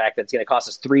 because of the fact that it's going to cost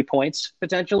us 3 points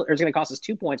potentially, or it's going to cost us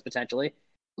 2 points potentially,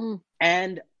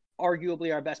 and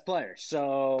arguably our best player.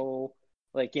 So,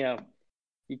 you can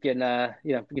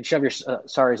shove your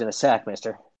sorries in a sack,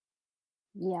 mister.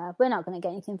 Yeah, we're not going to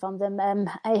get anything from them.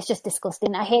 It's just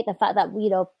disgusting. I hate the fact that,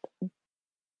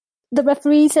 the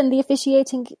referees and the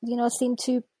officiating, seem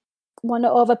to want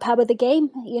to overpower the game.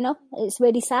 It's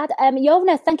really sad.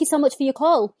 Yovna, thank you so much for your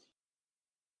call.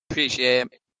 Appreciate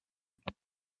it.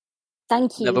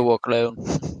 Thank you. Never walk alone.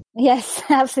 Yes,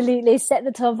 absolutely. Set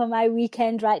the tone for my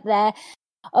weekend right there.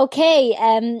 Okay,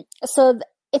 so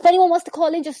if anyone wants to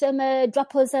call in, just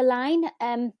drop us a line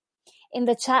in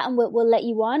the chat and we'll let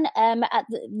you on.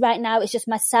 Right now, it's just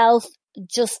myself,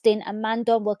 Justin, and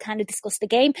Mando. We'll kind of discuss the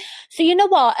game. So you know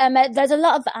what? There's a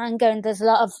lot of anger and there's a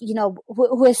lot of,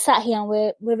 we're sat here and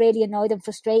we're really annoyed and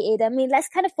frustrated. I mean, let's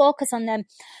kind of focus on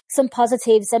some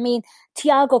positives. I mean,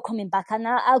 Thiago coming back, and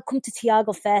I'll come to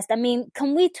Thiago first. I mean,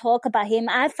 can we talk about him?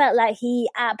 I felt like he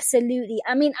absolutely,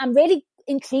 I'm really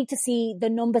intrigued to see the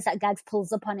numbers that Gags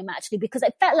pulls up on him, actually, because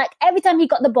it felt like every time he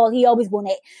got the ball, he always won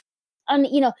it. And,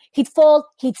 he'd fall,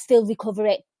 he'd still recover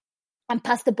it and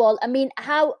pass the ball. I mean,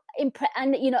 and,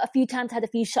 a few times had a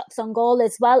few shots on goal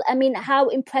as well. I mean, how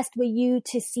impressed were you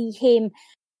to see him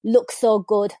look so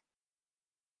good?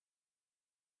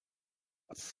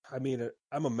 I mean,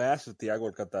 I'm a massive Thiago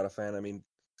Alcantara fan. I mean,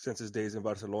 since his days in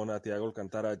Barcelona, Thiago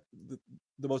Alcantara,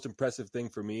 the most impressive thing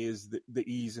for me is the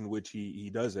ease in which he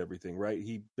does everything, right?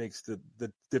 He makes the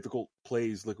difficult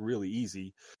plays look really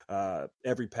easy.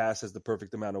 Every pass has the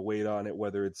perfect amount of weight on it,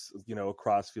 whether it's, a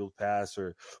cross-field pass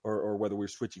or whether we're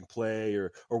switching play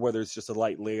or whether it's just a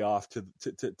light layoff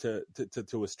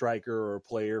to a striker or a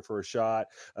player for a shot.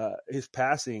 His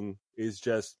passing is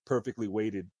just perfectly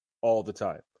weighted all the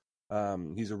time.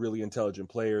 He's a really intelligent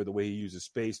player. The way he uses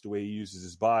space, the way he uses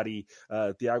his body,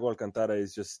 Thiago Alcantara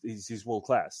is he's world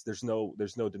class. There's no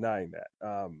denying that.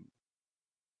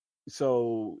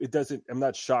 So I'm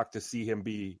not shocked to see him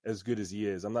be as good as he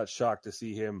is. I'm not shocked to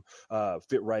see him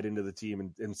fit right into the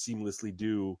team and seamlessly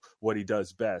do what he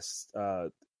does best.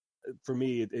 For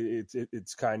me,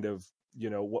 it's kind of,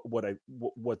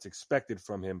 what's expected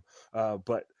from him.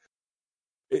 But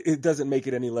it doesn't make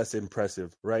it any less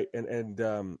impressive, right? And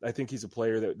I think he's a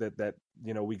player that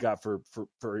we got for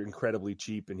incredibly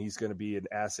cheap, and he's going to be an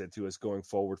asset to us going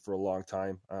forward for a long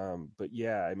time. But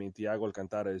yeah, I mean, Thiago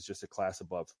Alcantara is just a class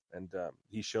above, and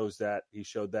he shows that. He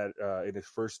showed that in his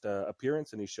first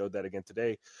appearance, and he showed that again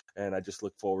today. And I just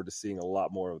look forward to seeing a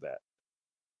lot more of that.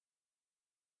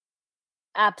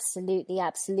 Absolutely.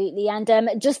 And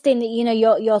Justin,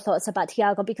 your thoughts about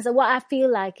Thiago, because what I feel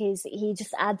like is he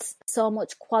just adds so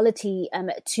much quality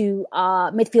to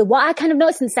our midfield. What I kind of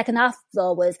noticed in the second half,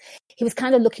 though, was he was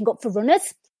kind of looking up for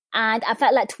runners. And I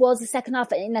felt like towards the second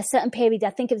half, in a certain period, I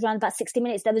think it was around about 60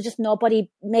 minutes, there was just nobody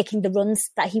making the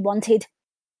runs that he wanted.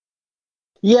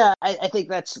 Yeah, I think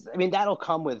that'll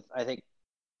come with, I think,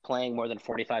 playing more than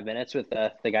 45 minutes with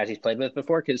the guys he's played with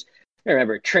before, because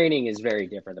remember, training is very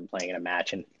different than playing in a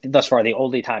match. And thus far, the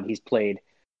only time he's played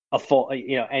a full,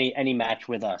 any match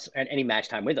with us, and any match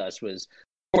time with us was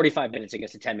 45 minutes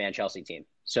against a 10-man Chelsea team.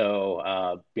 So,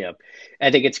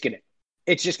 I think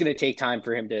it's just going to take time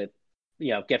for him to,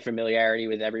 get familiarity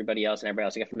with everybody else and everybody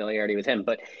else to get familiarity with him.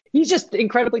 But he's just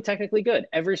incredibly technically good.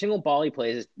 Every single ball he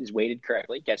plays is weighted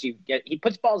correctly. He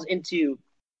puts balls into,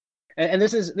 and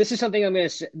this is something I'm going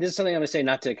to say,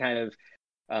 not to kind of,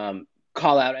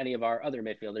 call out any of our other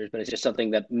midfielders, but it's just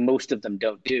something that most of them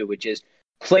don't do, which is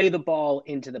play the ball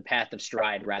into the path of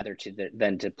stride rather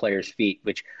than to players' feet,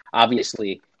 which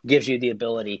obviously gives you the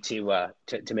ability to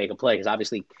make a play. Because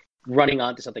obviously, running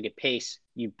onto something at pace,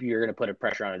 you're going to put a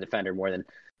pressure on a defender more than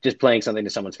just playing something to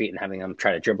someone's feet and having them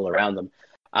try to dribble around them.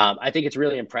 I think it's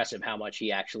really impressive how much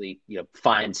he actually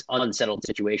finds unsettled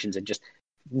situations and just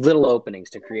little openings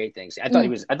to create things. I thought he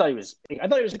was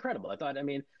incredible. I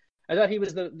thought he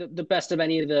was the best of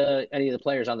any of the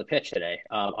players on the pitch today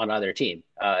on either team.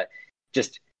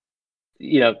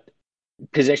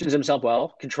 Positions himself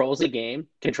well, controls the game,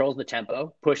 controls the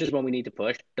tempo, pushes when we need to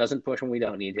push, doesn't push when we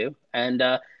don't need to, and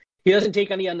he doesn't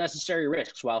take any unnecessary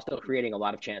risks while still creating a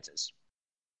lot of chances.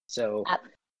 So,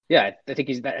 yeah, I think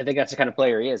that's the kind of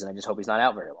player he is, and I just hope he's not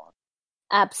out very long.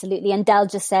 Absolutely, and Del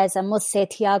just says, I must say,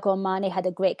 Thiago and Mane had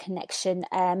a great connection.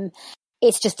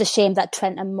 It's just a shame that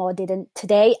Trent and Moore didn't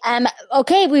today.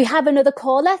 Okay, we have another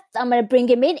caller. I'm going to bring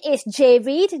him in. It's Jay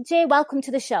Reid. Jay, welcome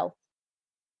to the show.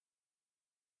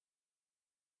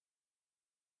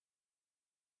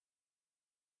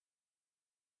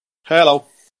 Hello.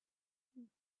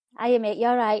 Hiya, mate. You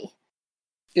all right?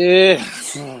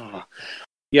 Yes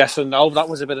and no. That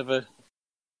was a bit of a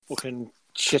fucking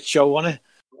shit show, wasn't it?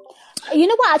 You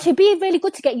know what? Actually, it'd be really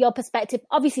good to get your perspective.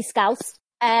 Obviously, Scouse.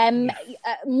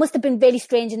 Must have been really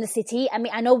strange in the city. I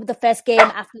mean, I know the first game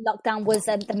after lockdown was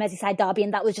the Merseyside derby,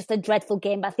 and that was just a dreadful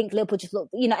game. But I think Liverpool just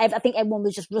looked, I think everyone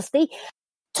was just rusty.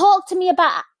 Talk to me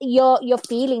about your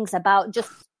feelings about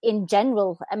just in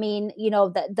general. I mean,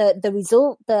 the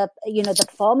result, the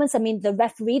performance. I mean, the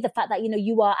referee, the fact that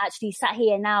you are actually sat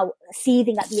here now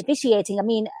seething at the officiating. I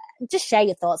mean, just share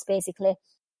your thoughts, basically.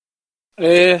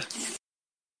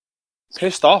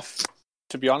 Pissed off,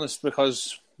 to be honest,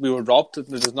 because we were robbed.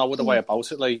 There's no other way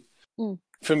about it. Like,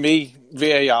 for me,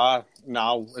 VAR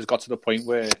now has got to the point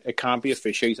where it can't be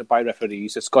officiated by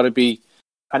referees. It's got to be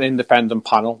an independent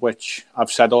panel, which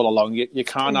I've said all along. You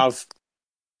can't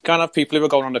have people who are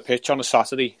going on the pitch on a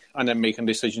Saturday and then making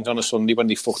decisions on a Sunday when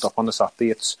they fucked up on the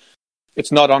Saturday.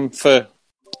 It's not on for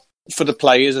the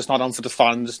players. It's not on for the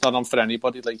fans. It's not on for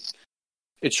anybody. Like,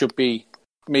 it should be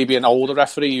maybe an older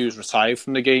referee who's retired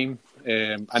from the game,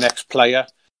 an ex-player,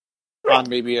 and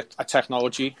maybe a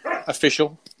technology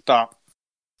official that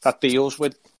deals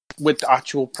with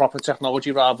actual proper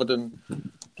technology rather than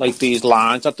like these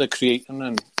lines that they're creating.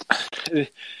 And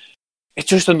it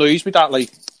just annoys me that,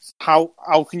 like,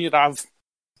 how can you have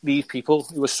these people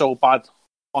who are so bad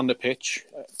on the pitch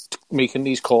making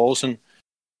these calls? And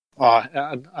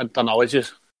I don't know, it's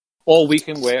just all week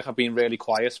in work I've been really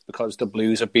quiet because the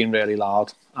Blues have been really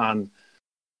loud, and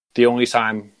the only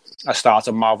time I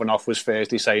started mouthing off was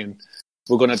Thursday saying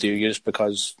we're going to do this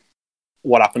because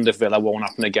what happened to Villa won't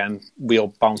happen again. We'll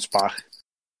bounce back.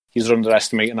 He's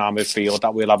underestimating our midfield,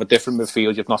 that we'll have a different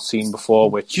midfield you've not seen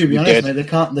before, which to be honest, mate, they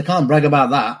can't brag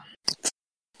about that.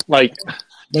 Like,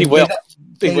 they will.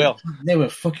 They were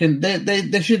fucking.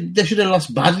 They should have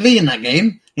lost badly in that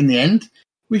game. In the end,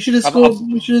 we should have scored.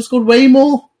 We should have scored way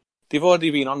more. They've already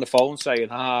been on the phone saying,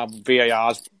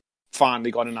 VAR's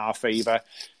finally gone in our favour.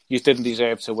 You didn't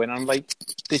deserve to win. I'm like,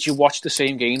 did you watch the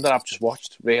same game that I've just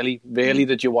watched? Really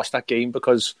did you watch that game?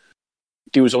 Because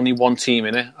there was only one team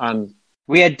in it, and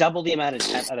we had double the amount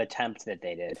of attempts that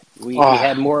they did. We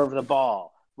had more of the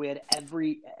ball. We had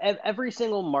every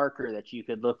single marker that you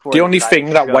could look for. The only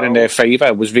thing that went in their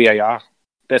favour was VAR.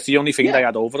 That's the only thing they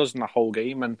had over us in the whole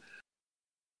game, and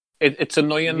it's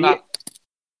annoying that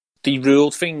they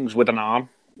ruled things with an arm.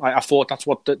 I thought that's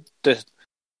what the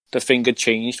thing had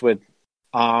changed with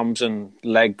arms and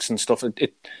legs and stuff.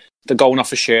 They're going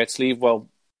off a shirt sleeve. Well,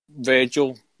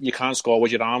 Virgil, you can't score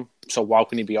with your arm, so how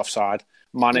can you be offside?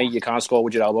 Mane, you can't score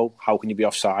with your elbow. How can you be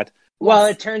offside? Well,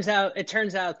 it turns out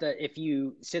that if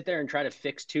you sit there and try to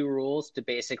fix two rules to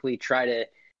basically try to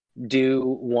do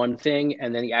one thing,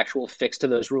 and then the actual fix to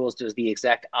those rules does the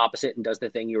exact opposite and does the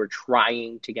thing you were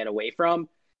trying to get away from,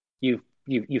 you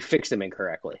fixed them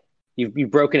incorrectly.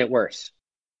 You've broken it worse.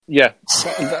 Yeah,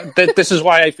 this is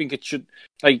why I think it should,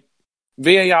 like,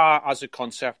 VAR as a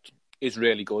concept is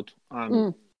really good,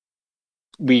 and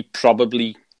we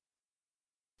probably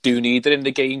do need it in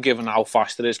the game given how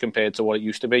fast it is compared to what it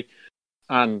used to be.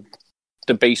 And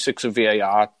the basics of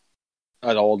VAR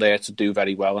are all there to do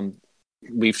very well, and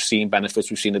we've seen benefits,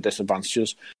 we've seen the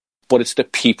disadvantages, but it's the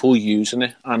people using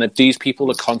it. And if these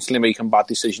people are constantly making bad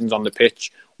decisions on the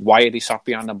pitch, why are they sat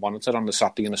behind the monitor on the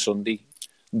Saturday and the Sunday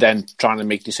then trying to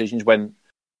make decisions when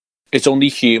it's only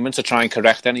human to try and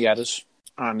correct any errors?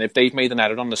 And if they've made an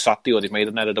error on the Saturday or they've made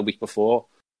an error the week before,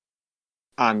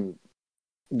 and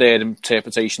their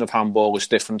interpretation of handball is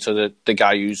different to the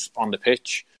guy who's on the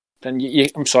pitch, then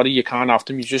I'm sorry, you can't have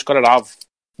them. You just got to have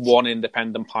one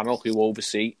independent panel who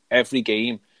oversee every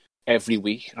game, every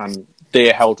week, and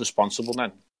they're held responsible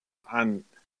then. And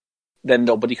then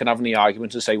nobody can have any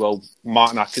argument to say, well,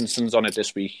 Martin Atkinson's on it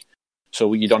this week,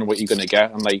 so you don't know what you're going to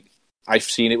get. And like, I've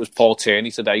seen it was Paul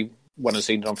Tierney today when I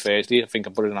seen it on Thursday. I think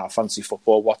I put it in our fancy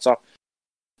football WhatsApp.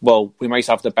 Well, we might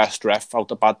have the best ref out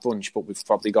the bad bunch, but we've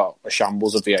probably got a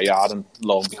shambles of VAR, and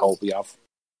lo and behold, we have.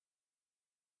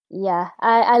 Yeah,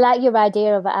 I like your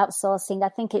idea of outsourcing. I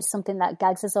think it's something that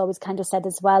Gags has always kind of said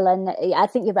as well, and I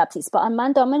think you're absolutely spot on.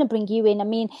 Mando, I'm going to bring you in. I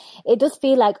mean, it does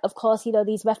feel like, of course,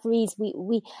 these referees,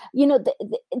 we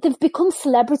they've become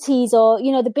celebrities, or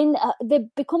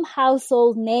they've become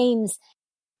household names,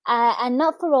 and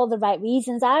not for all the right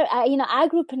reasons. I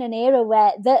grew up in an era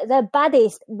where the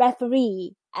baddest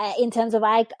referee in terms of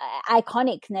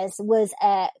iconicness was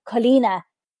Colina.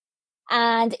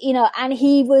 And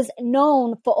he was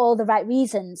known for all the right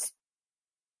reasons.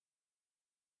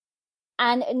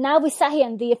 And now we sat here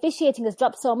and the officiating has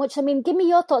dropped so much. I mean, give me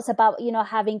your thoughts about,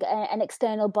 having an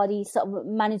external body sort of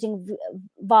managing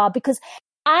VAR, because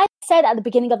I said at the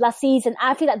beginning of last season,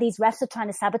 I feel like these refs are trying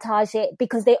to sabotage it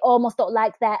because they almost don't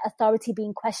like their authority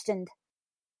being questioned.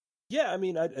 Yeah, I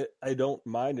mean, I don't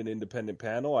mind an independent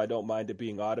panel. I don't mind it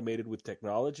being automated with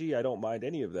technology. I don't mind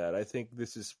any of that. I think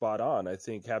this is spot on. I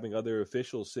think having other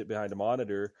officials sit behind a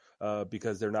monitor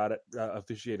because they're not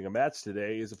officiating a match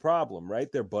today is a problem, right?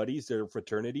 They're buddies, they're a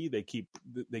fraternity. They keep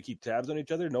tabs on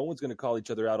each other. No one's going to call each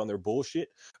other out on their bullshit.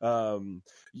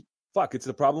 fuck, it's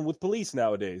the problem with police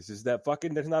nowadays, is that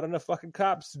fucking there's not enough fucking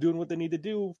cops doing what they need to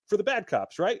do for the bad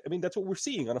cops, right? I mean, that's what we're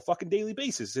seeing on a fucking daily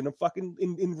basis in a fucking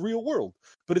in real world.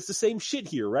 But it's the same shit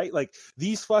here, right? Like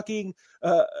these fucking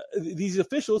these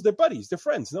officials, they're buddies, they're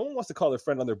friends. No one wants to call their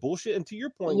friend on their bullshit. And to your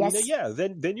point, yes. Nina, yeah,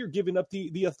 then you're giving up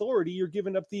the authority, you're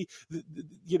giving up the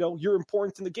you know, your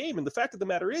importance in the game. And the fact of the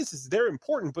matter is they're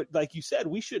important, but like you said,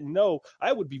 we shouldn't know.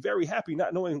 I would be very happy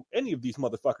not knowing any of these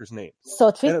motherfuckers' names.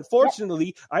 So true. And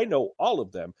unfortunately, I know all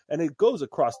of them, and it goes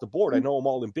across the board. I know them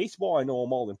all in baseball, I know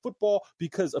them all in football,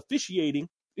 because officiating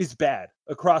is bad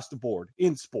across the board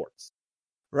in sports,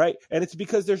 right? And it's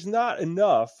because there's not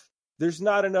enough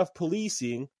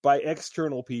policing by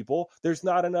external people. There's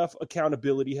not enough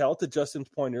accountability held, to Justin's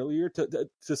point earlier,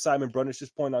 to Simon Brunish's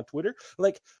point on Twitter.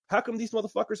 Like, how come these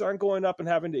motherfuckers aren't going up and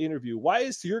having to interview? Why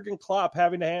is Jurgen Klopp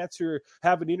having to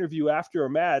have an interview after a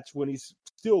match when he's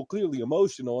still clearly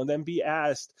emotional, and then be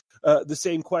asked the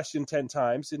same question 10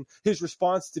 times? And his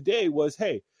response today was,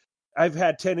 hey, I've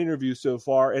had 10 interviews so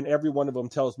far, and every one of them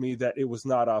tells me that it was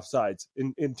not offsides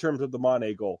in terms of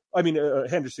the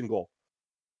Henderson goal.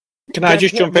 Can I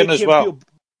just jump in as well?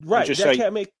 Right. Just that say,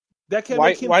 can't make him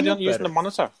why feel aren't you better. using the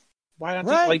monitor? Why aren't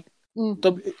right. you,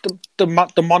 like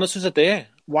the monitors are there?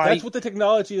 Why? That's what the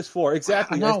technology is for.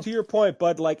 Exactly. As to your point,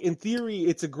 Bud, like in theory,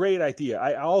 it's a great idea.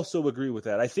 I also agree with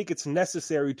that. I think it's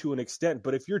necessary to an extent,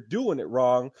 but if you're doing it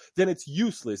wrong, then it's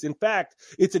useless. In fact,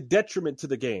 it's a detriment to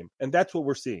the game, and that's what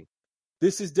we're seeing.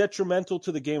 This is detrimental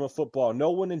to the game of football.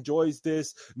 No one enjoys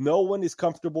this. No one is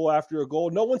comfortable after a goal.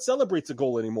 No one celebrates a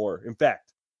goal anymore, in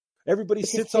fact. Everybody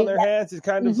sits on their hands and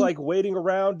kind of like waiting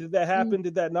around. Did that happen?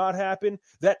 Did that not happen?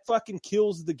 That fucking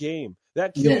kills the game.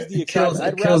 That kills the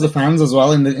excitement. It kills the fans as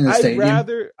well in the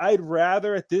stadium. I'd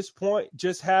rather at this point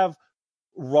just have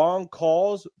wrong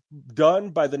calls done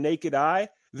by the naked eye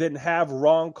than have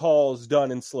wrong calls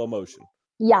done in slow motion.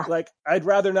 Yeah. Like, I'd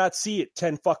rather not see it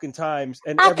 10 fucking times.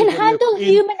 And I can handle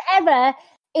human error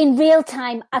in real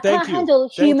time. I can't handle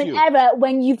human error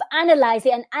when you've analyzed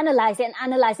it,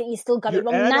 you still got it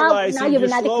wrong. Now you're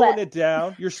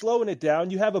inadequate. You're slowing it down.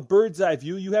 You have a bird's eye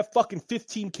view. You have fucking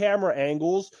 15 camera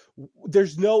angles.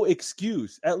 There's no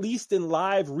excuse. At least in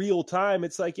live real time,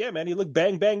 it's like, yeah, man, you look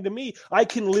bang bang to me. I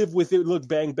can live with it look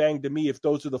bang bang to me if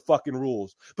those are the fucking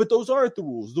rules. But those aren't the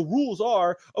rules. The rules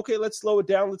are, okay, let's slow it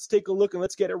down. Let's take a look and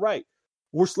let's get it right.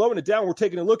 We're slowing it down. We're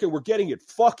taking a look and we're getting it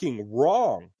fucking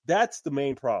wrong. That's the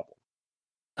main problem.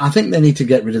 I think they need to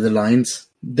get rid of the lines.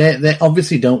 They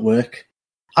obviously don't work.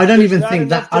 I don't even think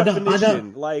that. I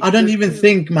don't even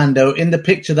think, Mando, in the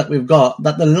picture that we've got,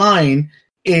 that the line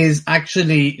is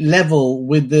actually level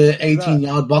with the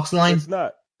 18-yard box line.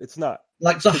 It's not.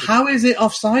 Like, so how is it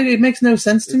offside? It makes no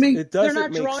sense to me. It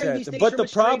doesn't make sense. But the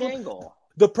problem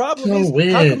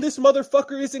is, how come this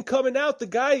motherfucker isn't coming out? The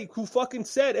guy who fucking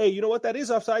said, hey, you know what, that is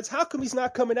offsides. How come he's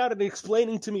not coming out and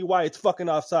explaining to me why it's fucking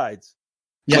offsides?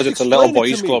 Because it's a little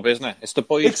boys club, isn't it? It's the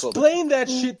boys club. Explain that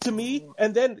shit to me,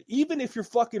 and then even if you're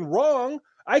fucking wrong,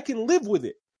 I can live with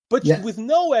it. But with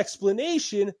no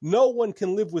explanation, no one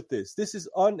can live with this. This is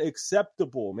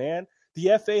unacceptable, man.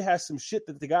 The FA has some shit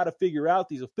that they got to figure out.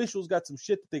 These officials got some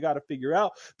shit that they got to figure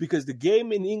out, because the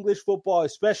game in English football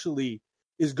especially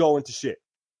is going to shit.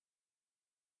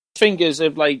 Thing is,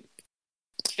 if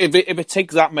it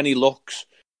takes that many looks,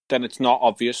 then it's not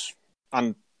obvious,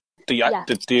 and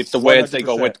the words they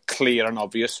go with, clear and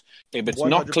obvious. If it's 100%.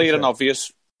 Not clear and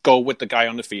obvious, go with the guy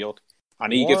on the field,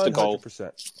 and he gives the goal.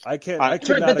 100%. I cannot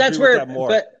agree with that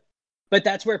more. But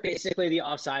that's where basically the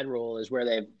offside rule is where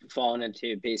they've fallen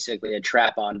into basically a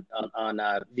trap on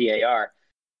VAR,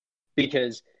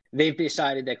 because they've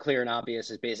decided that clear and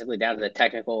obvious is basically down to the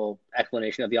technical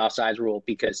explanation of the offsides rule,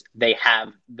 because they have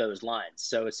those lines.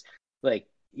 So it's like,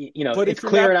 but it's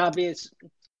clear and obvious.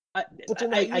 But they're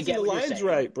not using the lines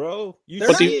right, bro.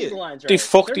 They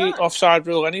fucked the offside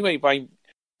rule anyway by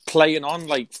playing on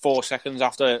like 4 seconds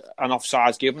after an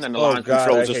offside's given, and the linesman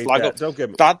throws his flag up.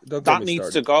 That needs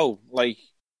to go. Like,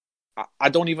 I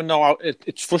don't even know how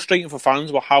it's frustrating for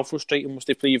fans. But how frustrating must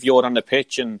it be if you're on the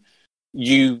pitch and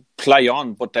you play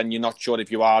on, but then you're not sure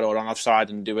if you are or on offside,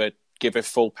 and give it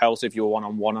full pelt if you're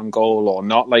 1-on-1 on goal or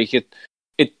not. Like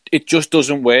it just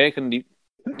doesn't work, and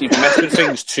they've messed with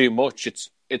things too much.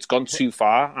 It's gone too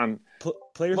far, and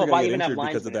players are going to get injured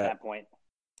because of that. Point.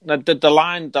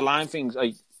 The line things,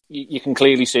 like, you can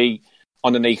clearly see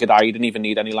on the naked eye. You didn't even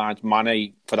need any lines.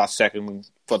 Mane for the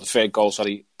third goal,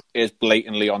 is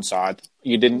blatantly onside.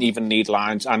 You didn't even need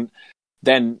lines, and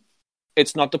then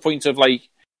it's not the point of like.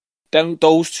 Then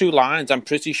those two lines, I'm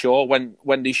pretty sure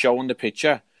when they show on the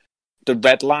picture, the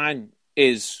red line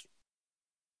is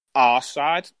our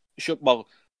side.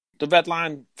 the red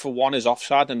line for one is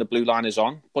offside and the blue line is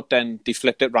on, but then they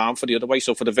flipped it round for the other way.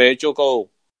 So for the Virgil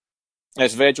goal,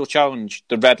 as Virgil challenge,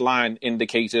 the red line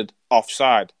indicated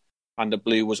offside and the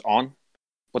blue was on.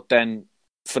 But then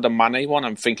for the Mane one,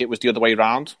 I think it was the other way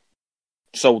round.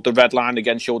 So the red line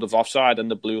again showed of offside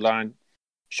and the blue line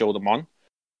showed them on.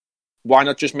 Why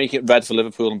not just make it red for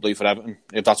Liverpool and blue for Everton,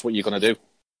 if that's what you're going to do?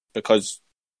 Because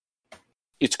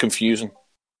it's confusing.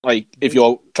 Like, if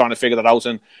you're trying to figure that out,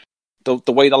 and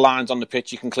the way the line's on the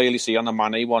pitch, you can clearly see on the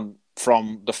Mane one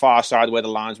from the far side where the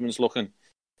linesman's looking,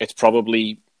 it's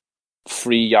probably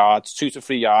 2 to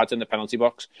 3 yards in the penalty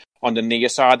box. On the near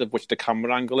side, of which the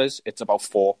camera angle is, it's about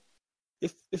 4.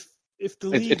 If the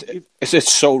league,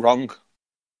 it's so wrong.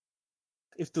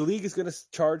 If the league is going to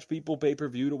charge people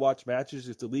pay-per-view to watch matches,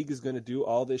 if the league is going to do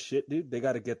all this shit, dude, they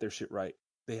got to get their shit right.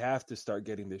 They have to start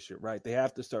getting this shit right. They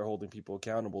have to start holding people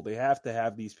accountable. They have to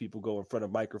have these people go in front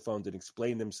of microphones and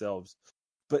explain themselves.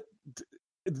 But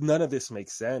none of this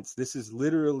makes sense. This is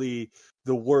literally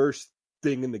the worst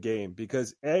thing in the game,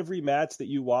 because every match that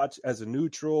you watch as a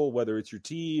neutral, whether it's your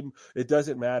team, it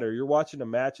doesn't matter. You're watching a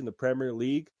match in the Premier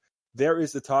League. There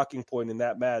is the talking point in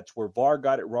that match where VAR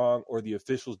got it wrong or the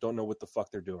officials don't know what the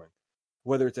fuck they're doing.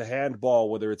 Whether it's a handball,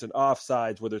 whether it's an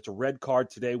offsides, whether it's a red card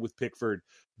today with Pickford,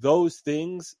 those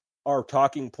things are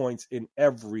talking points in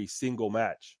every single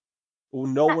match.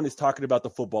 No one is talking about the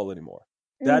football anymore.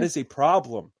 That is a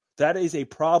problem. That is a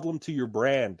problem to your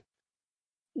brand.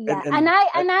 Yeah, and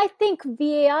I think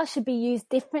VAR should be used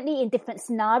differently in different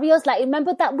scenarios. Like,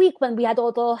 remember that week when we had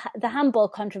all the handball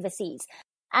controversies?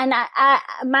 And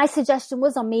my suggestion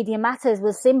was on Media Matters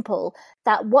was simple,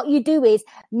 that what you do is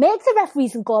make the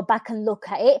referees go back and look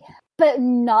at it, but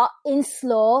not in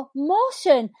slow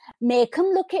motion. Make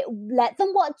them let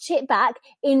them watch it back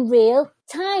in real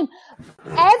time.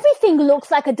 Everything looks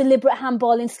like a deliberate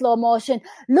handball in slow motion.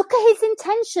 Look at his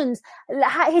intentions,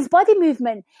 his body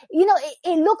movement. You know,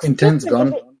 it looks... Intent's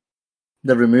gone.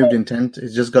 They've removed intent.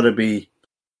 It's just got to be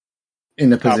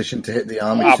in a position to hit the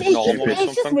arm.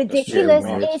 It's just ridiculous.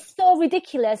 It's so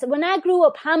ridiculous. When I grew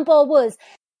up, handball was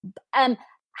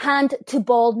hand to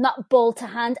ball, not ball to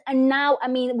hand. And now, I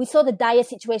mean, we saw the Dyer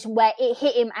situation where it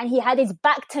hit him and he had his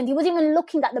back turned. He wasn't even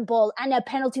looking at the ball and a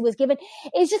penalty was given.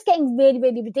 It's just getting really,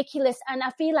 really ridiculous. And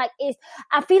I feel like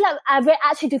I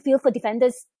actually do feel for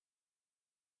defenders.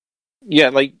 Yeah,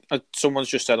 like someone's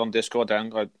just said on Discord,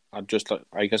 then I just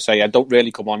like I say, I don't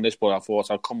really come on this, but I thought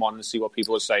I'd come on and see what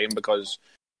people are saying, because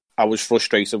I was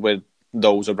frustrated with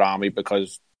those around me,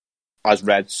 because as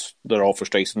Reds, they're all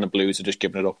frustrated and the Blues are just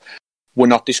giving it up. We're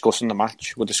not discussing the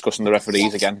match, we're discussing the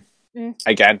referees again.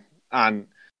 And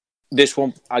this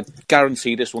one, I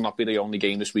guarantee this will not be the only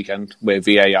game this weekend where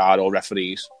VAR or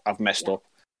referees have messed up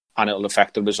and it'll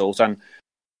affect the result. And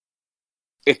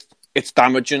it's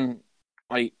damaging.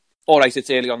 Like, all right, it's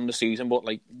early on in the season, but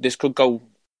like this could go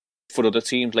for other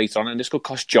teams later on, and this could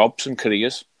cost jobs and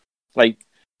careers. Like,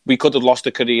 we could have lost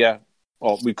a career,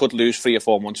 or we could lose 3 or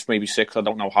 4 months, maybe 6. I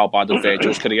don't know how bad of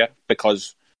Virgil's career,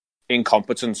 because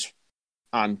incompetence,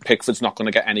 and Pickford's not going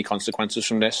to get any consequences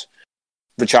from this.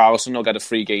 Richarlison will get a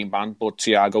 3-game ban, but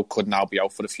Thiago could now be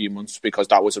out for a few months because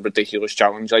that was a ridiculous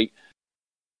challenge. Like,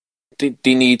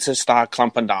 they need to start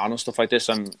clamping down on stuff like this,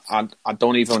 and I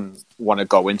don't even want to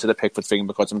go into the Pickford thing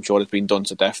because I'm sure it's been done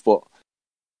to death, but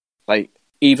like,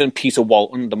 even Peter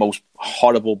Walton, the most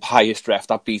horrible, biased ref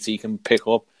that BT can pick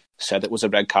up, said it was a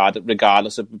red card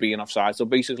regardless of being offside. So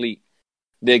basically,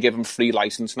 they're giving free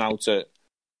license now to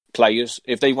players.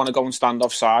 If they want to go and stand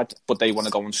offside, but they want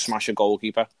to go and smash a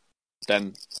goalkeeper,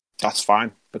 then that's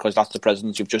fine, because that's the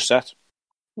precedent you've just set.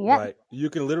 Yeah. Right. You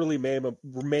can literally maim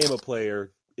a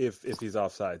player if he's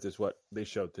offsides, is what they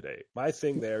showed today. My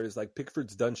thing there is, like,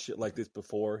 Pickford's done shit like this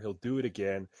before. He'll do it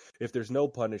again. If there's no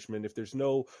punishment, if there's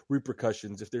no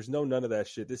repercussions, if there's none of that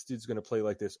shit, this dude's going to play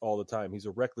like this all the time. He's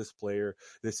a reckless player.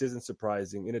 This isn't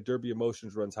surprising. In a derby,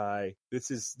 emotions runs high. This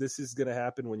is going to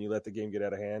happen when you let the game get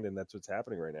out of hand, and that's what's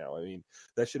happening right now. I mean,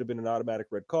 that should have been an automatic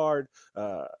red card.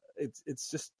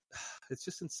 It's just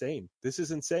insane. This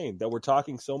is insane that we're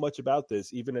talking so much about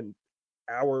this, even an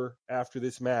hour after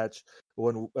this match,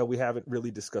 when we haven't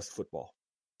really discussed football.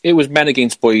 It was men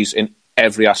against boys in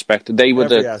every aspect. They were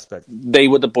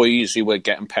the boys who were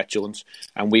getting petulant,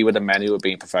 and we were the men who were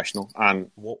being professional.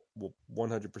 And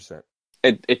 100%.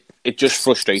 It just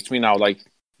frustrates me now. Like,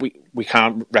 we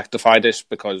can't rectify this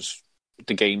because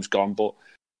the game's gone, but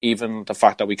even the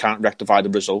fact that we can't rectify the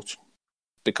result,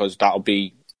 because that'll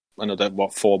be another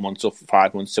 4 months or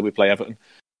 5 months till we play Everton.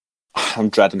 I'm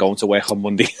dreading going to work on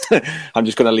Monday. I'm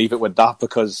just going to leave it with that,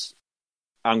 because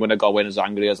I'm going to go in as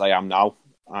angry as I am now,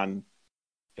 and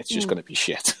it's just going to be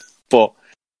shit. But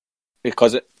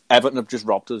because Everton have just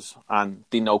robbed us, and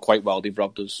they know quite well they've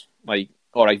robbed us. Like,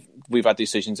 all right, we've had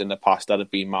decisions in the past that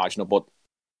have been marginal, but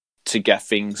to get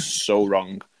things so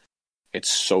wrong,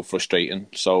 it's so frustrating.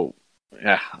 So,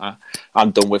 yeah,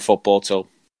 I'm done with football till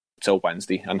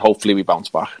Wednesday, and hopefully we bounce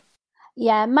back.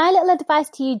 Yeah, my little advice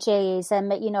to you, Jay, is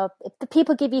if the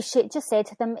people give you shit, just say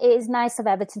to them, it is nice of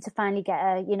Everton to finally get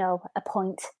a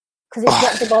point, because it's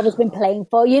what they've always been playing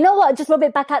for. You know what? Just rub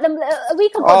it back at them. A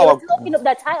week ago, they were talking up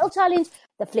their title challenge.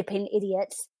 The flipping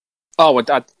idiots. Oh,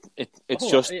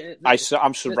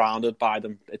 I'm surrounded by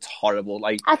them. It's horrible.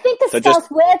 Like, I think the first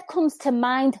word comes to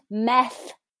mind: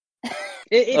 meth.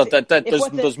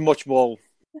 There's much more.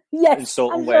 Yes,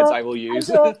 insulting words I will use.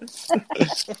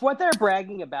 If what they're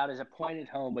bragging about is a point at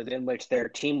home within which their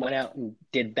team went out and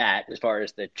did that, as far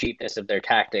as the cheapness of their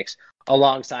tactics,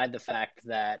 alongside the fact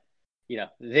that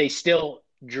they still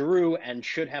drew and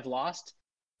should have lost,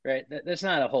 right? There's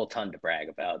not a whole ton to brag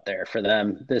about there for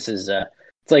them. This is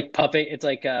it's like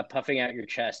puffing out your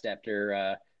chest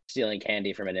after stealing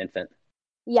candy from an infant.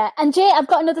 Yeah, and Jay, I've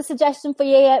got another suggestion for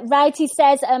you. Righty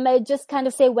says, just kind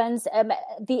of say when's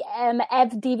the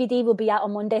Ev DVD will be out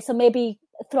on Monday, so maybe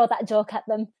throw that joke at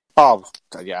them. Oh,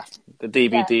 yeah. The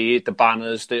DVD, the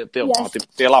banners, they'll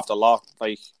have the lot.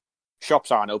 Like, shops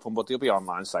aren't open, but there'll be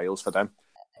online sales for them.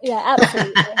 Yeah,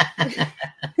 absolutely.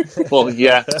 Well,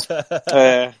 yeah.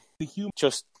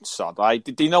 Just sod.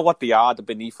 Do you know what they are? The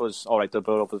beneath us. All right, they're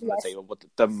above us on the table, but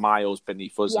they're miles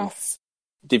beneath us. Yes.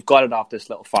 They've got it off this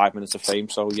little 5 minutes of fame.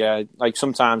 So, yeah, like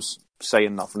sometimes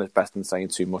saying nothing is better than saying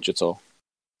too much at all.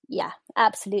 Yeah,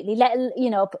 absolutely.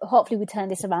 Hopefully we turn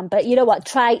this around. But you know what?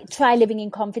 Try living in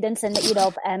confidence and,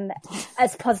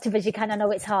 as positive as you can. I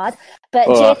know it's hard. But,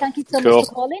 Jay, thank you so much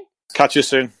for calling. Catch you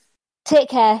soon. Take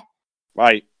care.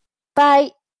 Bye.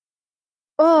 Bye.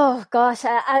 Oh, gosh.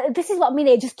 This is what I mean.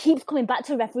 It just keeps coming back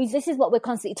to referees. This is what we're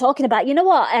constantly talking about. You know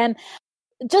what?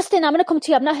 Justin, I'm going to come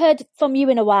to you. I've not heard from you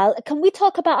in a while. Can we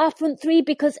talk about our front three?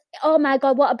 Because, oh my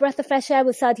God, what a breath of fresh air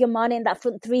with Sadio Mane in that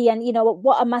front three. And,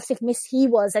 what a massive miss he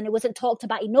was. And it wasn't talked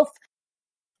about enough.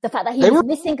 The fact that he was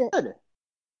missing. Good.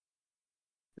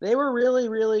 They were really,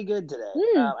 really good today.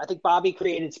 I think Bobby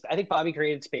created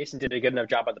space and did a good enough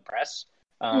job on the press.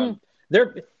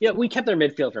 We kept their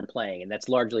midfield from playing, and that's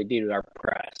largely due to our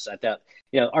press. I thought,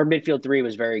 our midfield three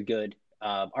was very good.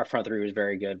 Our front three was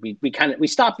very good. We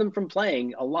stopped them from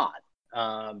playing a lot.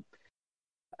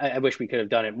 I wish we could have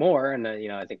done it more, and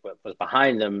I think what was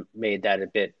behind them made that a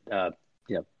bit.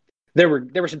 There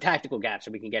were some tactical gaps,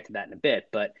 so we can get to that in a bit.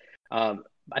 But I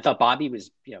thought Bobby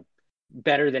was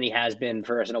better than he has been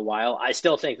for us in a while. I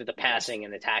still think that the passing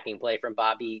and attacking play from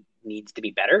Bobby needs to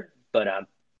be better, but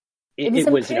it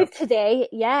was improved today.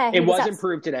 Yeah, it was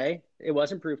improved today. It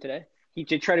was improved today. He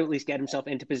did try to at least get himself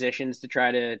into positions to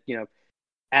try to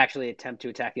actually attempt to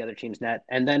attack the other team's net.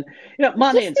 And then,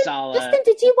 Mane and Salah. Justin,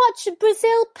 did you watch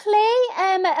Brazil play?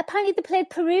 Apparently they played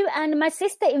Peru, and my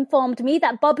sister informed me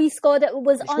that Bobby scored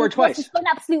twice. He scored an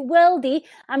absolute worldie,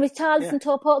 and Richarlison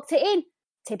poked it in.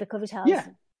 Typical Richarlison. Yeah,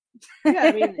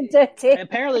 I mean,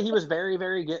 apparently he was very,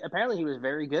 very good. Apparently he was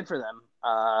very good for them,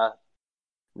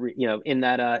 in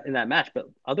that match. But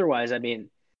otherwise, I mean,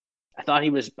 I thought he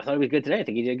was good today. I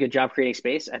think he did a good job creating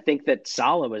space. I think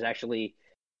Salah was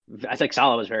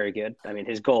very good. I mean,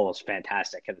 his goal is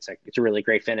fantastic. It's a really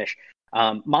great finish.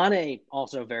 Mane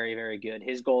also very, very good.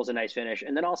 His goal is a nice finish.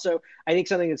 And then also, I think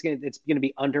something that's going to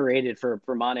be underrated for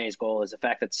Mane's goal is the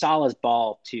fact that Salah's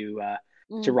ball to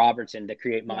Robertson to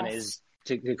create Mane's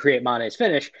to create Mane's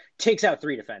finish takes out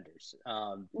three defenders.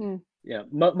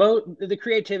 The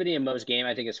creativity in Mo's game,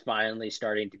 I think, is finally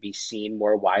starting to be seen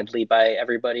more widely by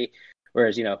everybody.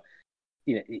 Whereas,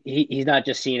 he's not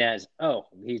just seen as,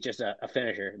 he's just a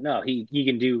finisher. No, he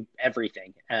can do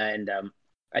everything. And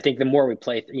I think the more we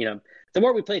play through him,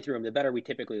 the better we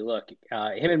typically look.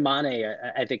 Him and Mane,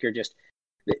 I think, are just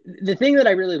the thing that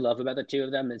I really love about the two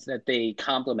of them is that they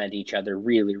complement each other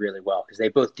really, really well because they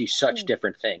both do such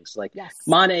different things. Like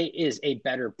Mane is a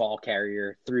better ball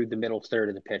carrier through the middle third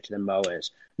of the pitch than Mo is.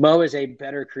 Mo is a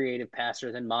better creative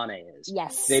passer than Mane is.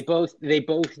 Yes. They both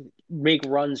make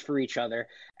runs for each other.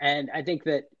 And I think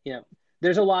that,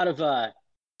 there's a lot of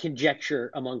conjecture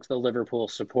amongst the Liverpool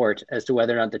support as to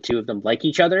whether or not the two of them like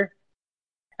each other.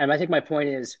 And I think my point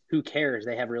is, who cares?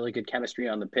 They have really good chemistry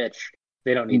on the pitch.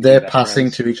 They don't need. They're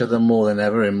passing to each other more than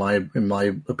ever, in my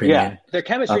opinion. Yeah, their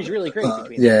chemistry is really great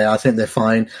between them. Yeah, I think they're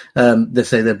fine. They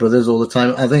say they're brothers all the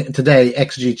time. I think today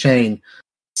XG chain,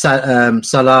 Salah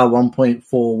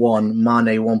 1.41,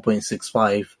 Mane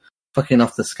 1.65. Fucking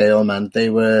off the scale, man. They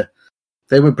were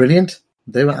brilliant.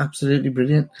 They were absolutely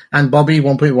brilliant. And Bobby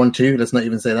 1.12. Let's not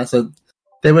even say that. So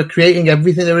They were creating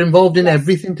everything. They were involved in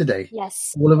everything today.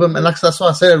 Yes. All of them. And that's why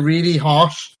I said really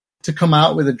harsh to come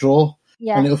out with a draw.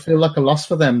 Yeah. And it'll feel like a loss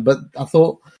for them. But I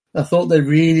thought they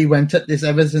really went at this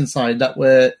Everton side that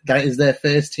is their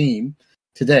first team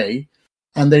today.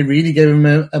 And they really gave him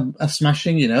a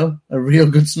smashing, a real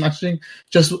good smashing.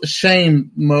 Just a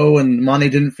shame Mo and Mane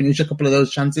didn't finish a couple of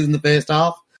those chances in the first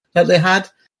half that they had.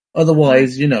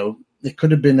 Otherwise, it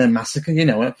could have been a massacre,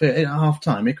 at half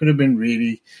time. It could have been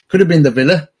the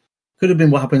Villa. Could have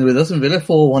been what happened with us in Villa,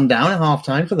 4-1 down at half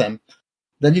time for them.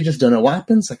 Then you just don't know what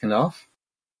happened second half.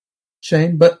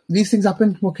 Shame, but these things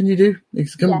happen. What can you do?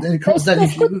 One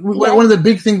of the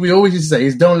big things we always used to say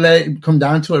is don't let it come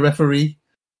down to a referee.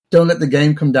 Don't let the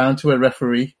game come down to a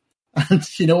referee. And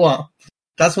you know what?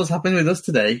 That's what's happened with us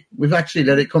today. We've actually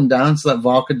let it come down so that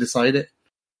VAR could decide it.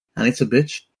 And it's a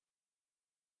bitch.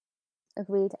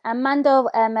 Agreed. And Mando,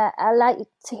 I'd like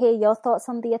to hear your thoughts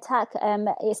on the attack.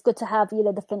 It's good to have,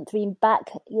 the front three back,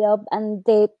 and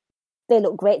they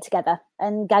look great together.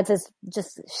 And Gags has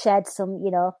just shared some,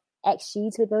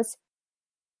 XGs with us.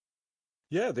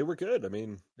 Yeah, they were good. I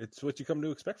mean, it's what you come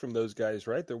to expect from those guys,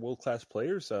 right? They're world-class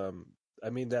players.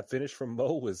 That finish from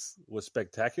Mo was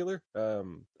spectacular.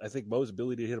 I think Mo's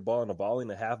ability to hit a ball on a volley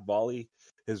and a half volley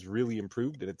has really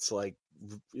improved, and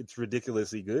it's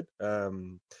ridiculously good.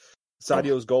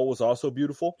 Sadio's goal was also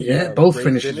beautiful. Yeah, both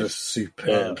finishes are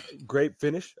superb. Great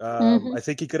finish. I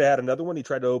think he could have had another one. He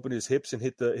tried to open his hips and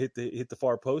hit the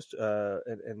far post,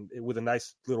 and with a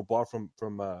nice little ball from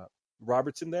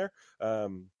Robertson there.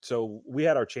 So we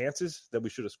had our chances that we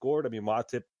should have scored. I mean,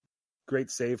 Matip, great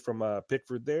save from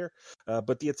Pickford there,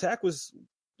 but the attack was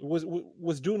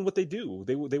doing what they do.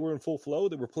 They were in full flow.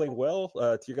 They were playing well.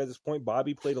 To your guys' point,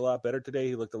 Bobby played a lot better today.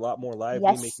 He looked a lot more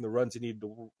lively, making the runs he needed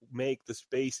to make, the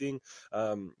spacing.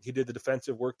 He did the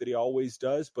defensive work that he always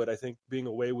does. But I think being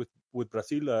away with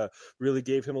Brazil really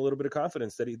gave him a little bit of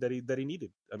confidence that he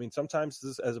needed. I mean,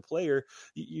 sometimes as a player,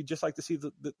 you just like to see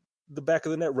the back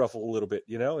of the net ruffle a little bit,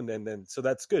 and then so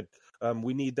that's good.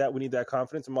 We need that. We need that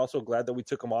confidence. I'm also glad that we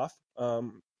took him off.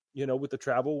 With the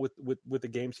travel, with the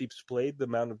games he's played, the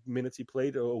amount of minutes he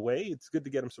played away, it's good to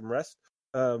get him some rest.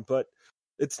 But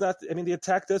it's not. I mean, the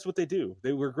attack does what they do.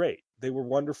 They were great. They were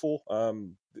wonderful.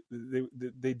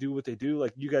 They do what they do.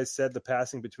 Like you guys said, the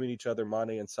passing between each other,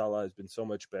 Mane and Salah, has been so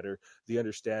much better. The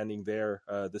understanding there,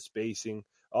 the spacing,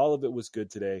 all of it was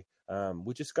good today.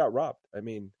 We just got robbed. I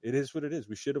mean, it is what it is.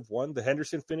 We should have won. The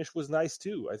Henderson finish was nice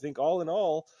too. I think all in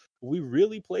all, we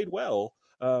really played well.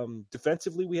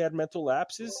 Defensively, we had mental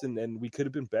lapses, and we could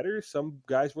have been better. Some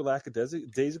guys were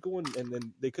lackadaisical, and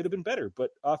then they could have been better.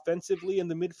 But offensively, in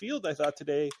the midfield, I thought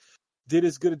today did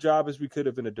as good a job as we could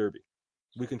have in a derby.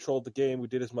 We controlled the game. We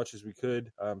did as much as we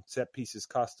could. Set pieces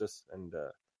cost us, and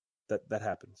that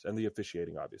happens. And the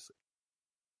officiating, obviously.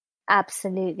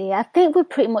 Absolutely. I think we've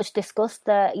pretty much discussed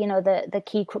the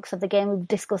key crux of the game. We've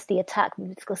discussed the attack.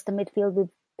 We've discussed the midfield. We've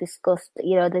discussed,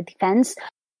 the defense.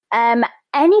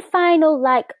 Any final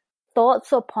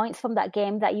thoughts or points from that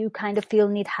game that you kind of feel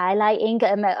need highlighting?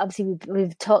 Obviously,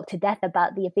 we've talked to death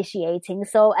about the officiating.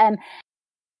 So,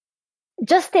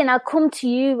 Justin, I'll come to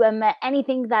you.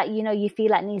 Anything that you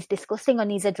feel like needs discussing or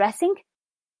needs addressing?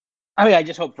 I mean, I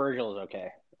just hope Virgil is okay.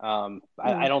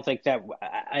 I don't think that.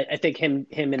 I think him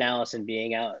and Alisson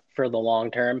being out for the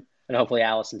long term, and hopefully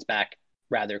Alisson's back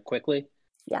rather quickly.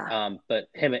 Yeah. But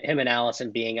him and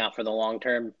Alisson being out for the long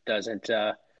term doesn't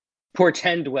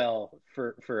portend well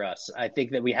for us. I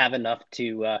think that we have enough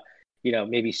to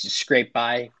maybe scrape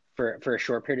by for a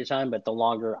short period of time, but the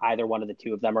longer either one of the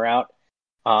two of them are out,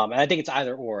 and I think it's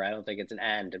either or. I don't think it's an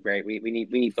and. Right? We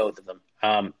need both of them.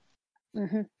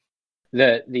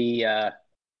 The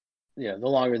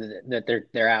longer that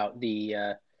they're out,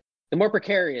 the more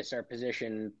precarious our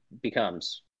position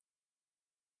becomes.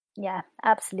 Yeah,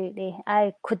 absolutely.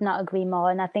 I could not agree more.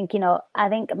 And I think,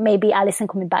 maybe Alisson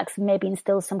coming back maybe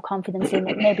instills some confidence in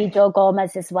it. Maybe Joe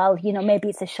Gomez as well. Maybe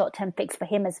it's a short-term fix for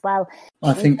him as well.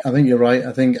 I think you're right.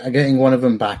 I think getting one of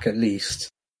them back at least.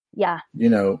 Yeah.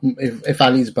 If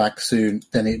Ali's back soon,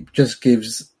 then it just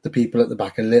gives the people at the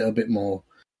back a little bit more,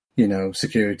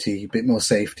 security, a bit more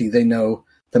safety. They know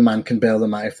the man can bail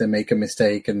them out if they make a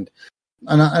mistake. And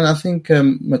I think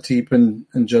Matip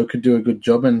and Joe could do a good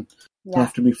job and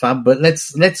have to be fab. But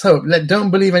let's hope.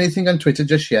 Don't believe anything on Twitter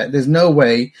just yet. There's no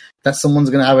way that someone's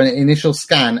going to have an initial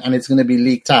scan and it's going to be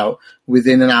leaked out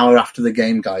within an hour after the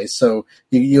game, guys. So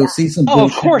you'll see some bullshit. Oh,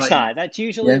 of course not. That's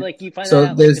usually you find so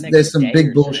out. There's some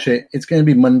big bullshit. It's going to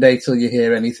be Monday till you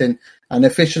hear anything. And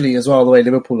officially as well, the way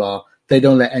Liverpool are, they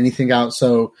don't let anything out.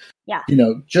 So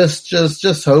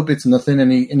just hope it's nothing.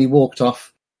 And he walked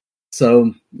off.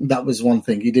 So that was one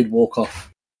thing. He did walk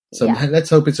off. So let's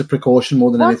hope it's a precaution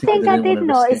more than anything. One thing I did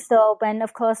notice, though, when,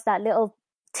 of course, that little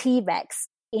T-Rex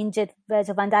injured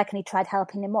Virgil van Dijk and he tried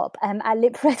helping him up, I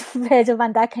lip-read Virgil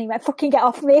van Dijk and he went, fucking get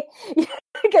off me.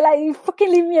 Like, you fucking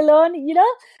leave me alone, you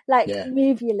know? Like,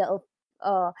 move your little...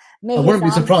 I wouldn't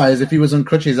be surprised if he was on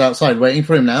crutches outside waiting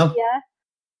for him now. Yeah.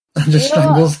 And just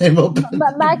strangles him up.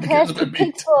 My curse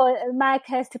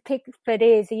to Pickford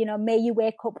is, may you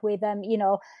wake up with,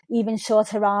 even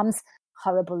shorter arms.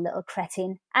 Horrible little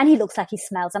cretin. And he looks like he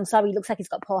smells. I'm sorry, he looks like he's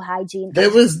got poor hygiene. There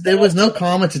was no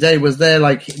karma today, was there?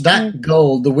 Like, that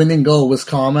goal, the winning goal was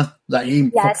karma, that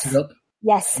he fucked it up.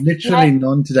 Yes. Literally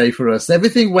none today for us.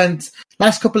 Everything went,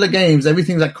 last couple of games,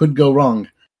 everything that could go wrong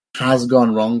has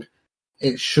gone wrong.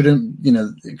 It shouldn't,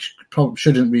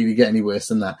 shouldn't really get any worse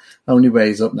than that. Only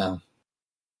way is up now.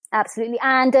 Absolutely.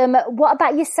 And what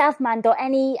about yourself, Mando?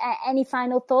 Any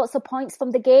final thoughts or points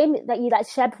from the game that you'd like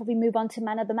to share before we move on to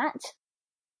man of the match?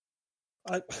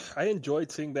 I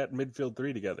enjoyed seeing that midfield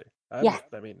three together. I'm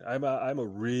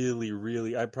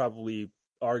probably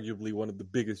arguably one of the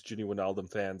biggest Gini Wijnaldum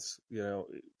fans,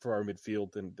 for our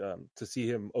midfield, and to see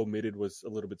him omitted was a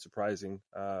little bit surprising.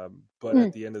 But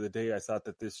at the end of the day, I thought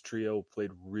that this trio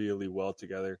played really well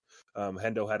together.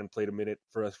 Hendo hadn't played a minute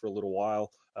for us for a little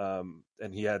while,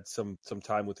 and he had some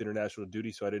time with international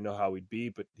duty, so I didn't know how he'd be,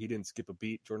 but he didn't skip a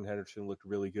beat. Jordan Henderson looked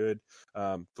really good.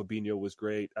 Fabinho was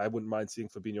great. I wouldn't mind seeing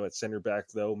Fabinho at center back,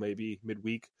 though, maybe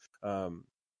midweek.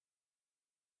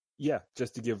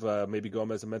 Just to give maybe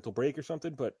Gomez a mental break or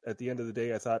something. But at the end of the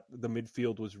day, I thought the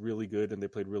midfield was really good and they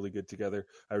played really good together.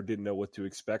 I didn't know what to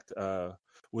expect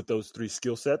with those three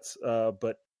skill sets,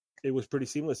 but it was pretty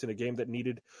seamless in a game that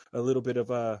needed a little bit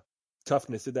of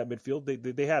toughness in that midfield.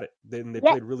 They had it. They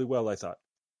played really well, I thought.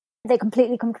 They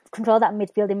completely control that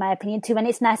midfield, in my opinion, too. And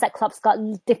it's nice that Klopp's got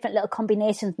different little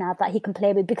combinations now that he can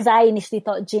play with, because I initially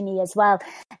thought Ginny as well.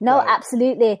 No, right.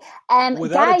 Absolutely.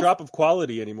 Without a drop of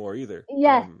quality anymore either.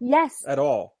 Yeah, yes. At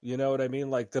all. You know what I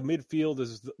mean? Like, the midfield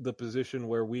is the position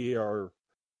where we are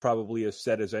probably as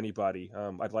set as anybody.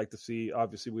 I'd like to see,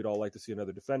 obviously, we'd all like to see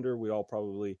another defender. We all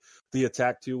probably, the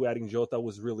attack too, adding Jota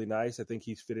was really nice. I think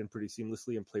he's fit in pretty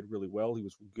seamlessly and played really well. He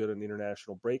was good on the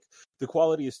international break. The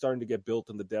quality is starting to get built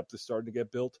and the depth is starting to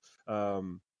get built.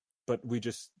 But we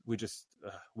just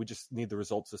need the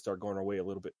results to start going our way a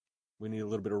little bit. We need a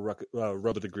little bit of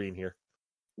rub of the green here.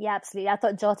 Yeah, absolutely. I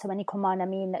thought Jota, when he come on,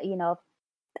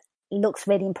 he looks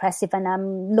really impressive, and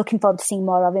I'm looking forward to seeing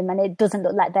more of him, and it doesn't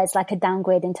look like there's like a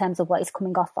downgrade in terms of what is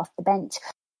coming off the bench.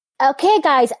 Okay,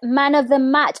 guys, man of the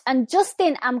match. And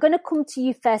Justin, I'm going to come to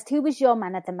you first. Who was your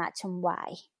man of the match and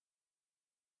why?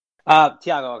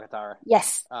 Thiago Alcantara.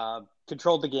 Yes.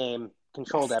 Controlled the game,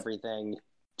 controlled everything.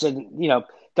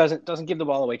 Doesn't give the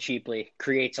ball away cheaply,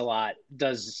 creates a lot,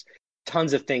 does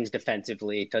tons of things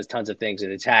defensively, does tons of things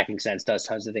in attacking sense, does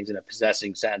tons of things in a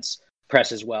possessing sense,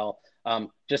 presses well.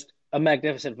 Just a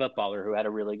magnificent footballer who had a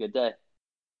really good day.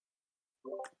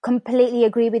 Completely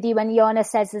agree with you. And Yona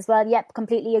says as well, yep,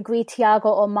 completely agree, Thiago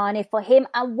or Mane for him.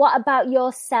 And what about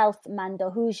yourself, Mando?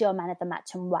 Who's your man of the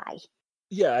match and why?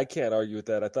 Yeah, I can't argue with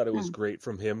that. I thought it was great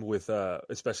from him, with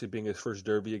especially being his first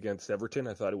derby against Everton.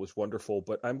 I thought it was wonderful.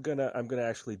 But I'm gonna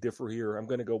actually differ here. I'm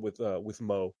gonna go with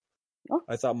Mo. Oh.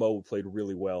 I thought Mo played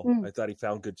really well. I thought he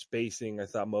found good spacing. I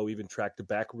thought Mo even tracked it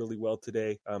back really well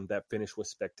today. That finish was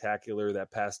spectacular. That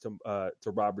pass to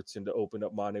Robertson to open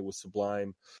up Mane was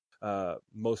sublime.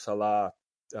 Mo Salah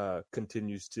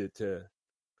continues to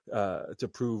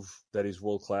prove that he's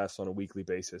world class on a weekly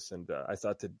basis, and I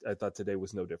thought today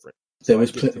was no different. So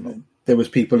there was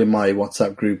people in my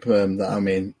WhatsApp group that I'm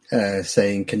in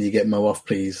saying, "Can you get Mo off,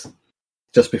 please?"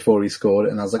 Just before he scored,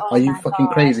 and I was like, "Are you fucking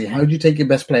crazy? How do you take your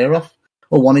best player off,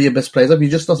 or one of your best players off? You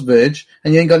just lost Verge,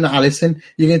 and you ain't got no Alisson.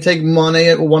 You're going to take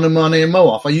Mane or one of Mane and Mo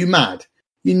off? Are you mad?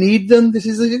 You need them. This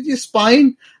is your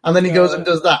spine." And then he goes and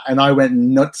does that, and I went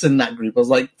nuts in that group. I was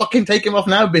like, "Fucking take him off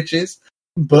now, bitches!"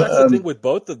 But that's the thing with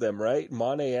both of them, right?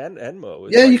 Mane and Mo.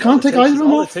 Yeah, you can't take either of them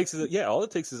off. All it takes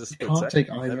is a split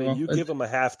second. You give them a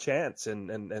half chance,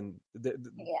 and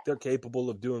they're capable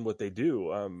of doing what they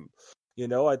do.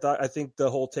 I think the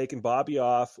whole taking Bobby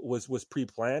off was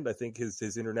pre-planned. I think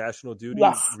his international duty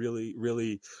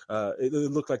really it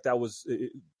looked like that was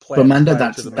planned. But Mando,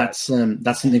 that's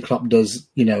something Klopp does.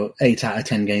 8 out of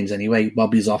 10 games anyway.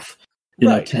 Bobby's off.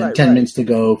 10 minutes to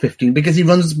go, 15, because he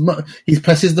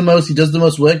presses the most, he does the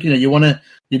most work. You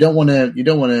don't want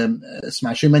to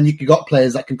smash him, and you got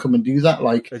players that can come and do that,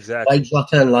 like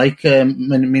Jota, like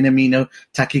Minamino.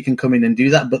 Taki can come in and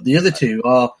do that, but the other two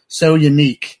are so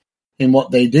unique in what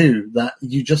they do that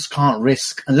you just can't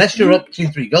risk, unless you're up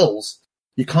 2-3 goals.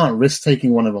 you can't risk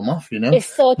taking one of them off, you know? It's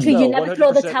so true. No, You never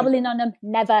throw the 100%. towel in on them.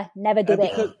 Never do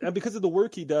it. And because of the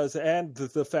work he does, and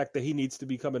the fact that he needs to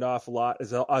be coming off a lot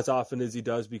as often as he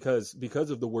does because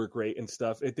of the work rate and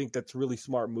stuff, I think that's a really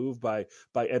smart move by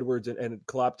Edwards and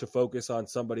Klopp to focus on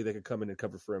somebody that could come in and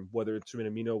cover for him, whether it's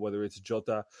Minamino, whether it's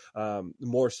Jota,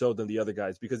 more so than the other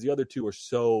guys, because the other two are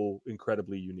so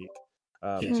incredibly unique.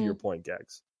 To your point,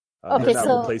 Gags. They're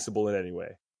not replaceable in any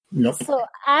way. Nope. So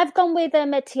I've gone with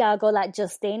Thiago, like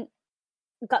Justin.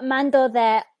 Got Mando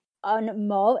there on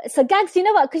Mo. So Gags, you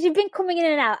know what? Because you've been coming in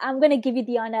and out, I'm going to give you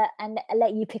the honour and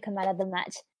let you pick a man of the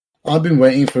match. I've been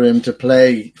waiting for him to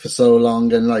play for so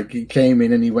long, and like he came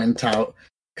in and he went out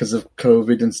because of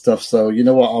COVID and stuff. So you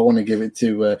know what? I want to give it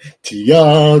to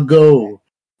Thiago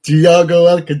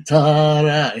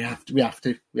Alcantara. We have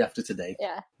to today.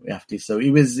 Yeah, we have to. So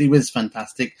he was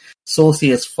fantastic,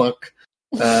 saucy as fuck.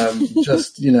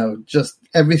 Just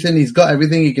everything. He's got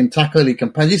everything. He can tackle. He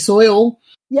can pass. You saw it all.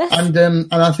 Yes.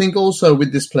 And I think also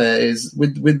with this player is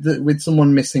with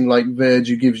someone missing like Verge,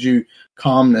 who gives you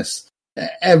calmness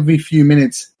every few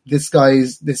minutes. This guy.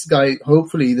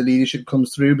 Hopefully, the leadership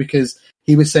comes through, because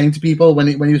he was saying to people when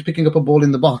he was picking up a ball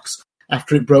in the box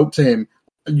after it broke to him.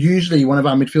 Usually, one of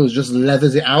our midfielders just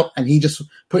leathers it out, and he just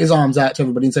put his arms out to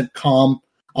everybody and said, "Calm,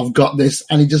 I've got this."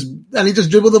 And he just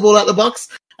dribbled the ball out the box.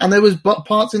 And there was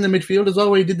parts in the midfield as well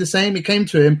where he did the same. It came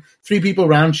to him, 3 people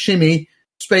round, shimmy,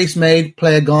 space made,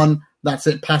 player gone, that's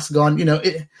it, pass gone.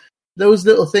 Those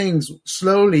little things,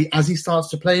 slowly, as he starts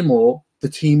to play more, the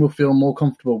team will feel more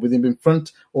comfortable with him in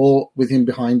front or with him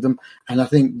behind them. And I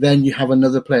think then you have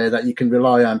another player that you can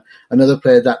rely on, another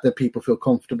player that the people feel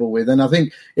comfortable with. And I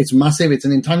think it's massive, it's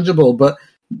an intangible, but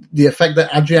the effect that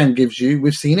Adrian gives you,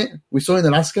 we've seen it. We saw it in the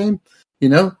last game,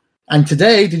 And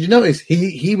today, did you notice,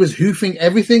 he was hoofing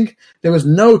everything? There was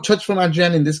no touch from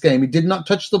Adrian in this game. He did not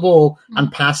touch the ball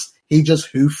and pass. He just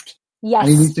hoofed. Yes.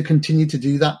 And he needs to continue to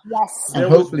do that. Yes. And there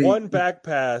hopefully, was one back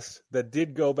pass that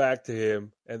did go back to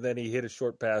him, and then he hit a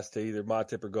short pass to either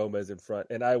Matip or Gomez in front,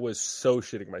 and I was so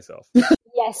shitting myself.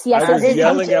 Yes. I was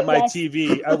yelling at my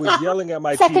TV. I was yelling at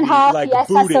my Second TV, half, like, yes,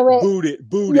 boot it.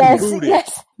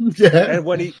 Yes. Yeah. And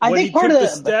when he took the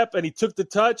step and he took the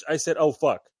touch, I said, "Oh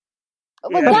fuck."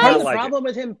 But part of the problem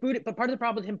with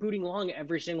him booting long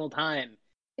every single time,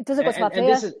 it doesn't go to our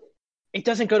player. It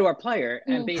doesn't go to our player.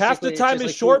 And basically, half the time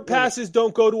his short passes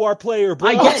don't go to our player, bro.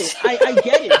 I get it. I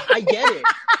get it.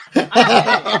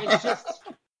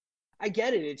 I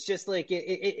get it. It's just like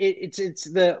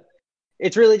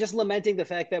it's really just lamenting the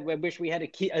fact that I wish we had a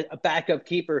backup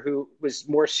keeper who was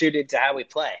more suited to how we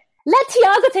play. Let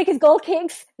Thiago take his goal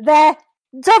kicks. There,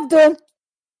 job done.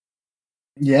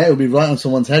 Yeah, it'll be right on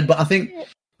someone's head. But I think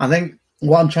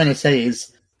what I'm trying to say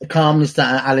is the calmness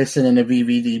that Alisson and a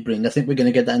VVD bring. I think we're going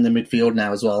to get that in the midfield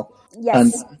now as well.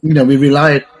 Yes. And we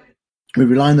rely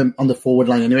on them on the forward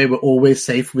line anyway. We're always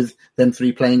safe with them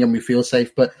 3 playing, and we feel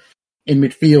safe. But in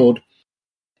midfield,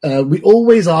 we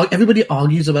always everybody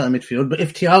argues about the midfield. But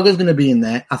if Thiago's going to be in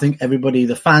there, I think everybody,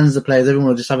 the fans, the players, everyone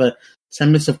will just have a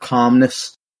semblance of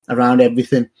calmness around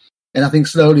everything. And I think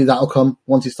slowly that'll come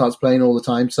once he starts playing all the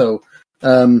time. So.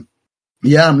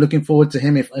 Yeah, I'm looking forward to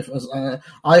him.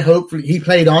 I hopefully he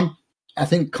played on. I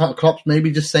think Klopp's maybe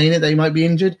just saying it that he might be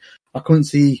injured. I couldn't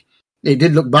see. It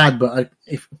did look bad, but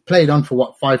if played on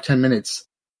for 5-10 minutes.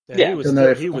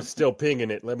 Yeah, he was still pinging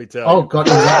it. Let me tell you. Oh God,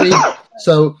 exactly.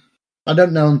 So I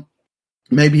don't know.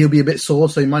 Maybe he'll be a bit sore,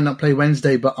 so he might not play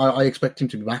Wednesday. But I expect him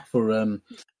to be back for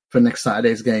next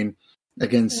Saturday's game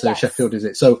against Sheffield. Is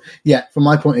it? So yeah, from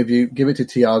my point of view, give it to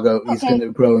Thiago. He's going to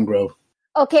grow and grow.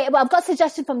 Okay, well, I've got a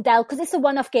suggestion from Del, because it's a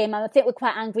one-off game, and I think we're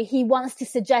quite angry. He wants to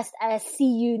suggest a see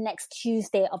you next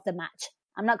Tuesday of the match.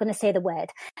 I'm not going to say the word.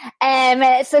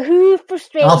 So who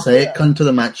frustrates I'll say it, come to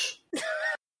the match.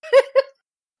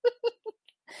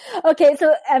 Okay,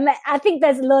 so I think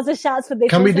there's loads of shouts for this.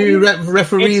 Can we do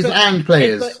referees and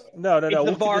players? No. It's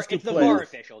the VAR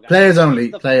official. Guys. Players only.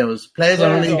 Players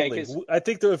only. I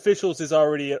think the officials is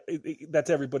already, that's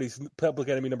everybody's public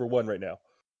enemy number 1 right now.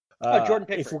 Jordan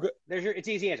Pickford. It's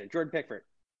easy answer. Jordan Pickford.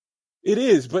 It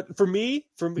is, but for me,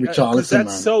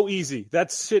 that's so easy.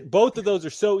 That's shit. Both of those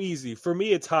are so easy. For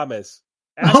me, it's James.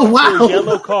 Asking for a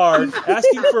yellow card,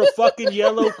 asking for a fucking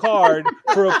yellow card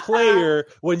for a player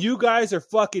when you guys are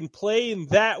fucking playing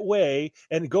that way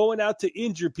and going out to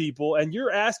injure people, and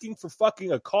you're asking for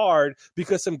fucking a card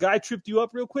because some guy tripped you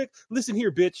up real quick. Listen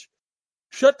here, bitch.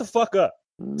 Shut the fuck up.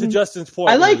 To Justin's point,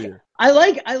 I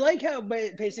like how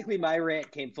basically my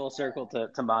rant came full circle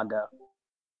to Mondo.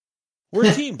 We're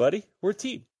a team, buddy. We're a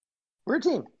team. We're a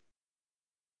team.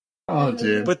 Oh,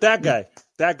 dude. But that guy,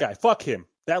 fuck him.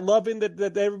 That loving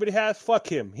that everybody has, fuck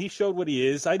him. He showed what he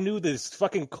is. I knew this.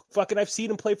 Fucking, I've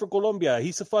seen him play for Colombia.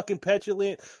 He's a fucking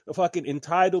petulant, fucking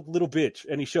entitled little bitch,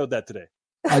 and he showed that today.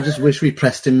 I just wish we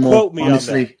pressed him more.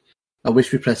 Honestly, I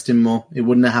wish we pressed him more. It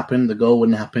wouldn't have happened. The goal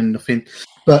wouldn't have happened. Nothing.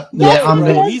 But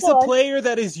he's a player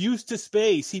that is used to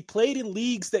space. He played in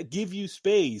leagues that give you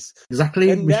space.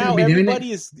 Exactly. And now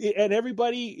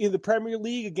everybody in the Premier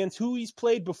League against who he's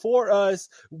played before us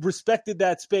respected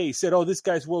that space. Said, "Oh, this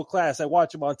guy's world class. I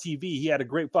watch him on TV. He had a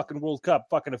great fucking World Cup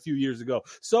fucking a few years ago."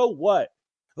 So what?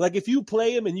 Like, if you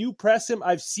play him and you press him,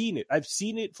 I've seen it. I've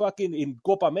seen it fucking in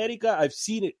Copa America. I've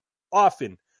seen it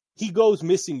often. He goes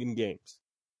missing in games.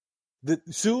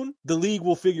 Soon, the league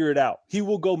will figure it out. He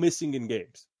will go missing in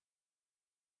games.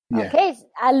 Yeah. Okay,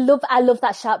 I love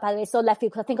that shout, by the way. So left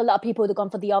field, because I think a lot of people would have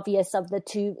gone for the obvious of the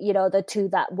two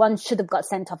that one should have got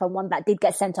sent off and one that did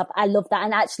get sent off. I love that.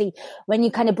 And actually, when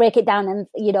you kind of break it down and,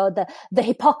 the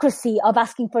hypocrisy of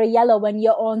asking for a yellow when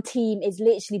your own team is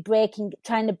literally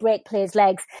trying to break players'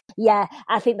 legs. Yeah,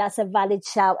 I think that's a valid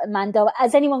shout, Mando.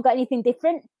 Has anyone got anything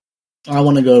different? I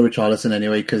want to go Richarlison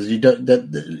anyway, because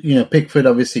Pickford,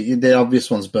 obviously, they're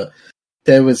obvious ones, but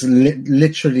there was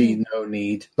literally no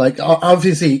need. Like,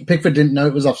 obviously, Pickford didn't know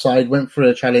it was offside, went for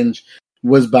a challenge,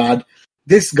 was bad.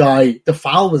 This guy, the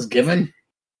foul was given.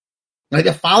 Like,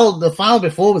 the foul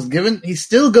before was given. He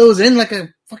still goes in like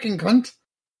a fucking cunt.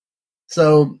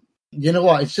 So, you know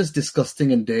what? It's just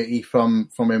disgusting and dirty from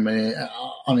him.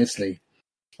 Honestly,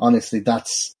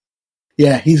 that's...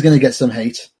 Yeah, he's going to get some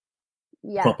hate.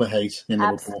 Yeah, proper hate in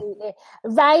absolutely.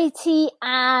 Righty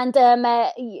and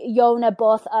Yona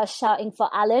both are shouting for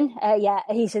Alan. Yeah,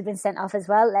 he should have been sent off as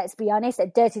well. Let's be honest, a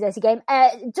dirty game.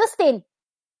 Justin,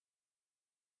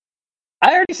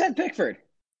 I already said Pickford.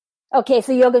 Okay,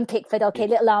 so you're going Pickford. Okay,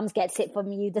 Little Arms gets it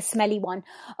from you, the smelly one.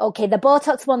 Okay, the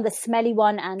Botox one, the smelly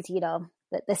one, and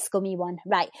the scummy one.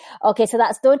 Right. Okay, so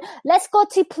that's done. Let's go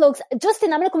to plugs.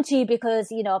 Justin, I'm going to come to you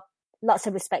because lots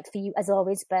of respect for you as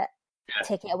always, but.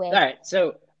 Take it away. All right,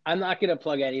 so I'm not going to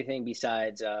plug anything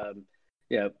besides, we'll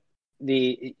go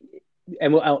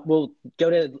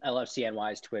to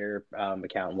LFCNY's Twitter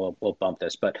account and we'll bump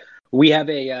this. But we have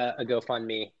a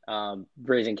GoFundMe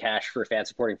raising cash for fan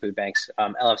supporting food banks.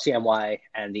 LFCNY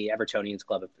and the Evertonians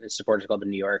Club, Supporters Club in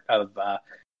New York, have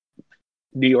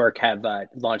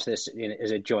launched this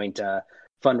as a joint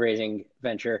fundraising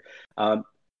venture.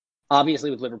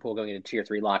 Obviously, with Liverpool going into Tier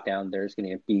 3 lockdown, there's going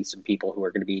to be some people who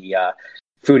are going to be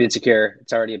food insecure.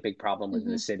 It's already a big problem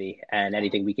within the city, and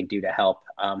anything we can do to help.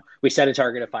 We set a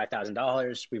target of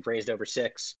 $5,000. We've raised over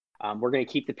 $6,000. We're going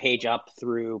to keep the page up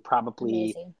through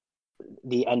probably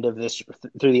the end of this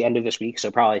week. So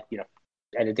probably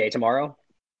end of day tomorrow.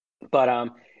 But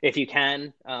if you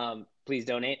can, please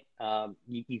donate.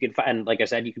 You can find, like I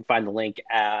said, you can find the link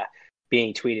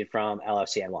being tweeted from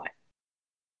LFCNY.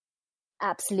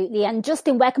 Absolutely. And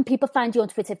Justin, where can people find you on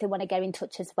Twitter if they want to get in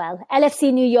touch as well?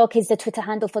 LFC New York is the Twitter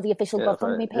handle for the official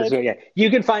GoFundMe page. So,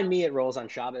 you can find me at Rolls on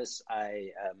Shabbos.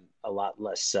 I am a lot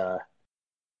less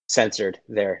censored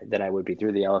there than I would be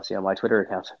through the LFC on my Twitter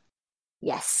account.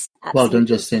 Yes. Absolutely. Well done,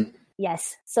 Justin.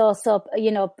 Yes. So you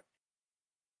know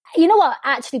what?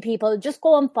 Actually, people, just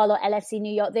go and follow LFC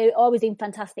New York. They're always doing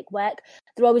fantastic work.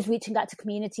 They're always reaching out to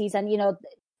communities and,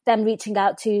 them reaching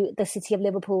out to the city of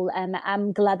Liverpool.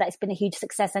 I'm glad that it's been a huge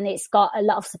success and it's got a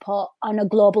lot of support on a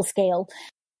global scale.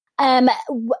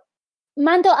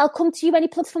 Mando, I'll come to you. Any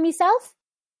plugs from yourself?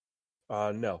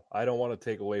 No, I don't want to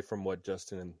take away from what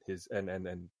Justin and his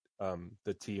and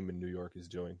the team in New York is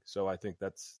doing. So I think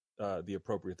that's the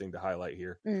appropriate thing to highlight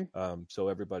here. So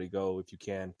everybody go, if you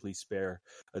can, please spare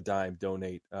a dime,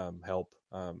 donate, help.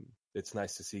 It's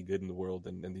nice to see good in the world,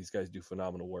 and these guys do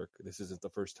phenomenal work. This isn't the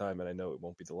first time, and I know it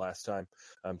won't be the last time.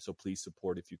 So please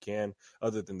support if you can.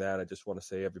 Other than that, I just want to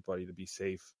say everybody to be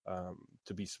safe,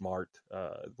 to be smart.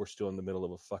 We're still in the middle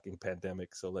of a fucking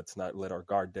pandemic, so let's not let our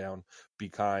guard down. Be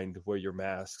kind, wear your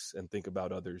masks, and think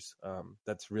about others.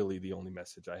 That's really the only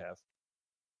message I have.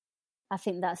 I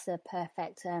think that's a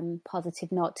perfect positive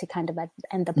note to kind of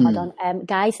end the pod on.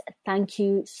 Guys, thank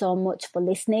you so much for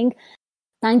listening.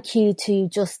 Thank you to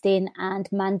Justin and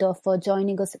Mando for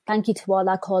joining us. Thank you to all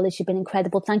our callers. You've been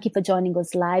incredible. Thank you for joining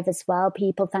us live as well,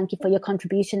 people. Thank you for your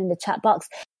contribution in the chat box.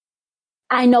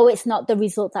 I know it's not the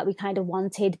result that we kind of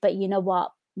wanted, but you know what?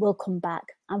 We'll come back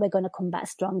and we're going to come back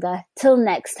stronger. Till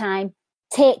next time,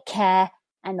 take care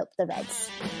and up the Reds.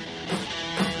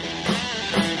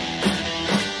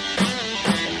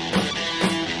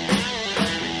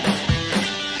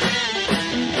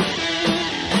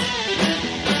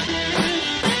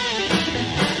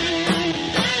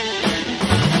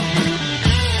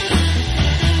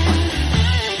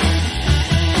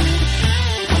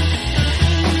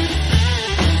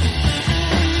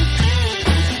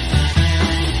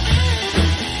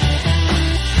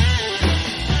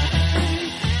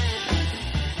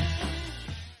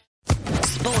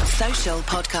 Social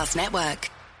Podcast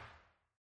Network.